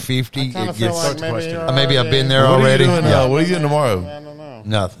 once you well, get 50, I kind it of feel gets. like maybe you're Maybe I've been already- there What already. are you doing? Yeah. What are you doing tomorrow? I don't know.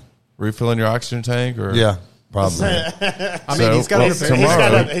 Nothing. Refilling your oxygen tank, or Yeah, probably. I mean, he's got to He's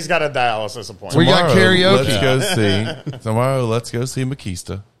tomorrow. he's got a dialysis appointment. We got Tomorrow, karaoke. Let's go see tomorrow. Let's go see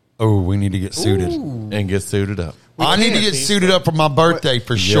Makista Oh, we need to get suited. and get suited up. I need to get suited up for my birthday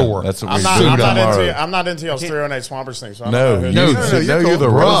for sure. that's what I'm we're not, doing I'm, not tomorrow. I'm not into y'all's 308 Swampers thing. So I don't No, know who no, it is. you're the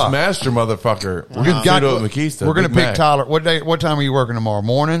Bruh. roast master, motherfucker. We're We've gonna got- suit up Makista. We're gonna Big pick Mac. Tyler. What day? What time are you working tomorrow?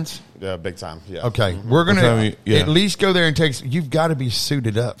 Mornings. Yeah, big time. Yeah. Okay, we're gonna time you- at least go there and take. You've got to be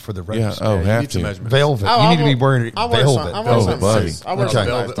suited up for the Yeah. roast. Oh, you have need some to. measurements. Velvet. Oh, you I need to be will- wearing I wear velvet. some. I wear Velvet, some buddy. suits. I wear Okay. some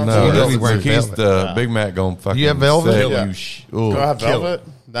Velvet. velvet. No, You gotta be that's wearing Makista. velvet. Big Mac gonna fucking. have velvet? set Yeah. you ooh. Do I have Kill velvet?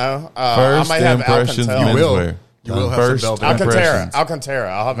 No. First I might have impressions Alcantara. you will. menswear. You will have First some velvet. impressions.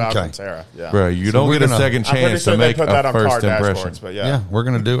 Alcantara. I'll have Okay. Alcantara. Yeah. Bro, you So don't we're get a gonna- second I'm pretty chance sure to they make put that a on car first impression. dashboards, but Yeah, yeah. we're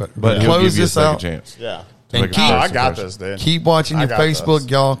gonna do it. But he'll close give you a this second out. chance. Yeah. And Make a keep- Oh, I first got impression. this, dude. Keep watching I your got Facebook, this.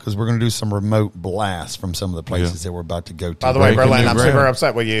 y'all, because we're going to do some remote blasts from some of the places Yeah. that we're about to go to. By the way, Breaking Berlin, new I'm ground. super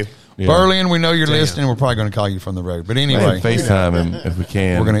upset with you. Yeah. Berlin, we know you're listening. We're probably going to call you from the road. But Hey, anyway, FaceTime him if we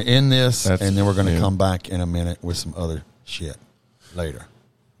can. we're going to end this, That's- and then we're going to yeah. come back in a minute with some other shit later.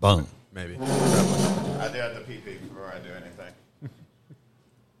 Boom. Maybe. I do have to pee before I do anything.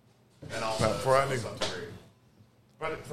 And I'll, before I do something. But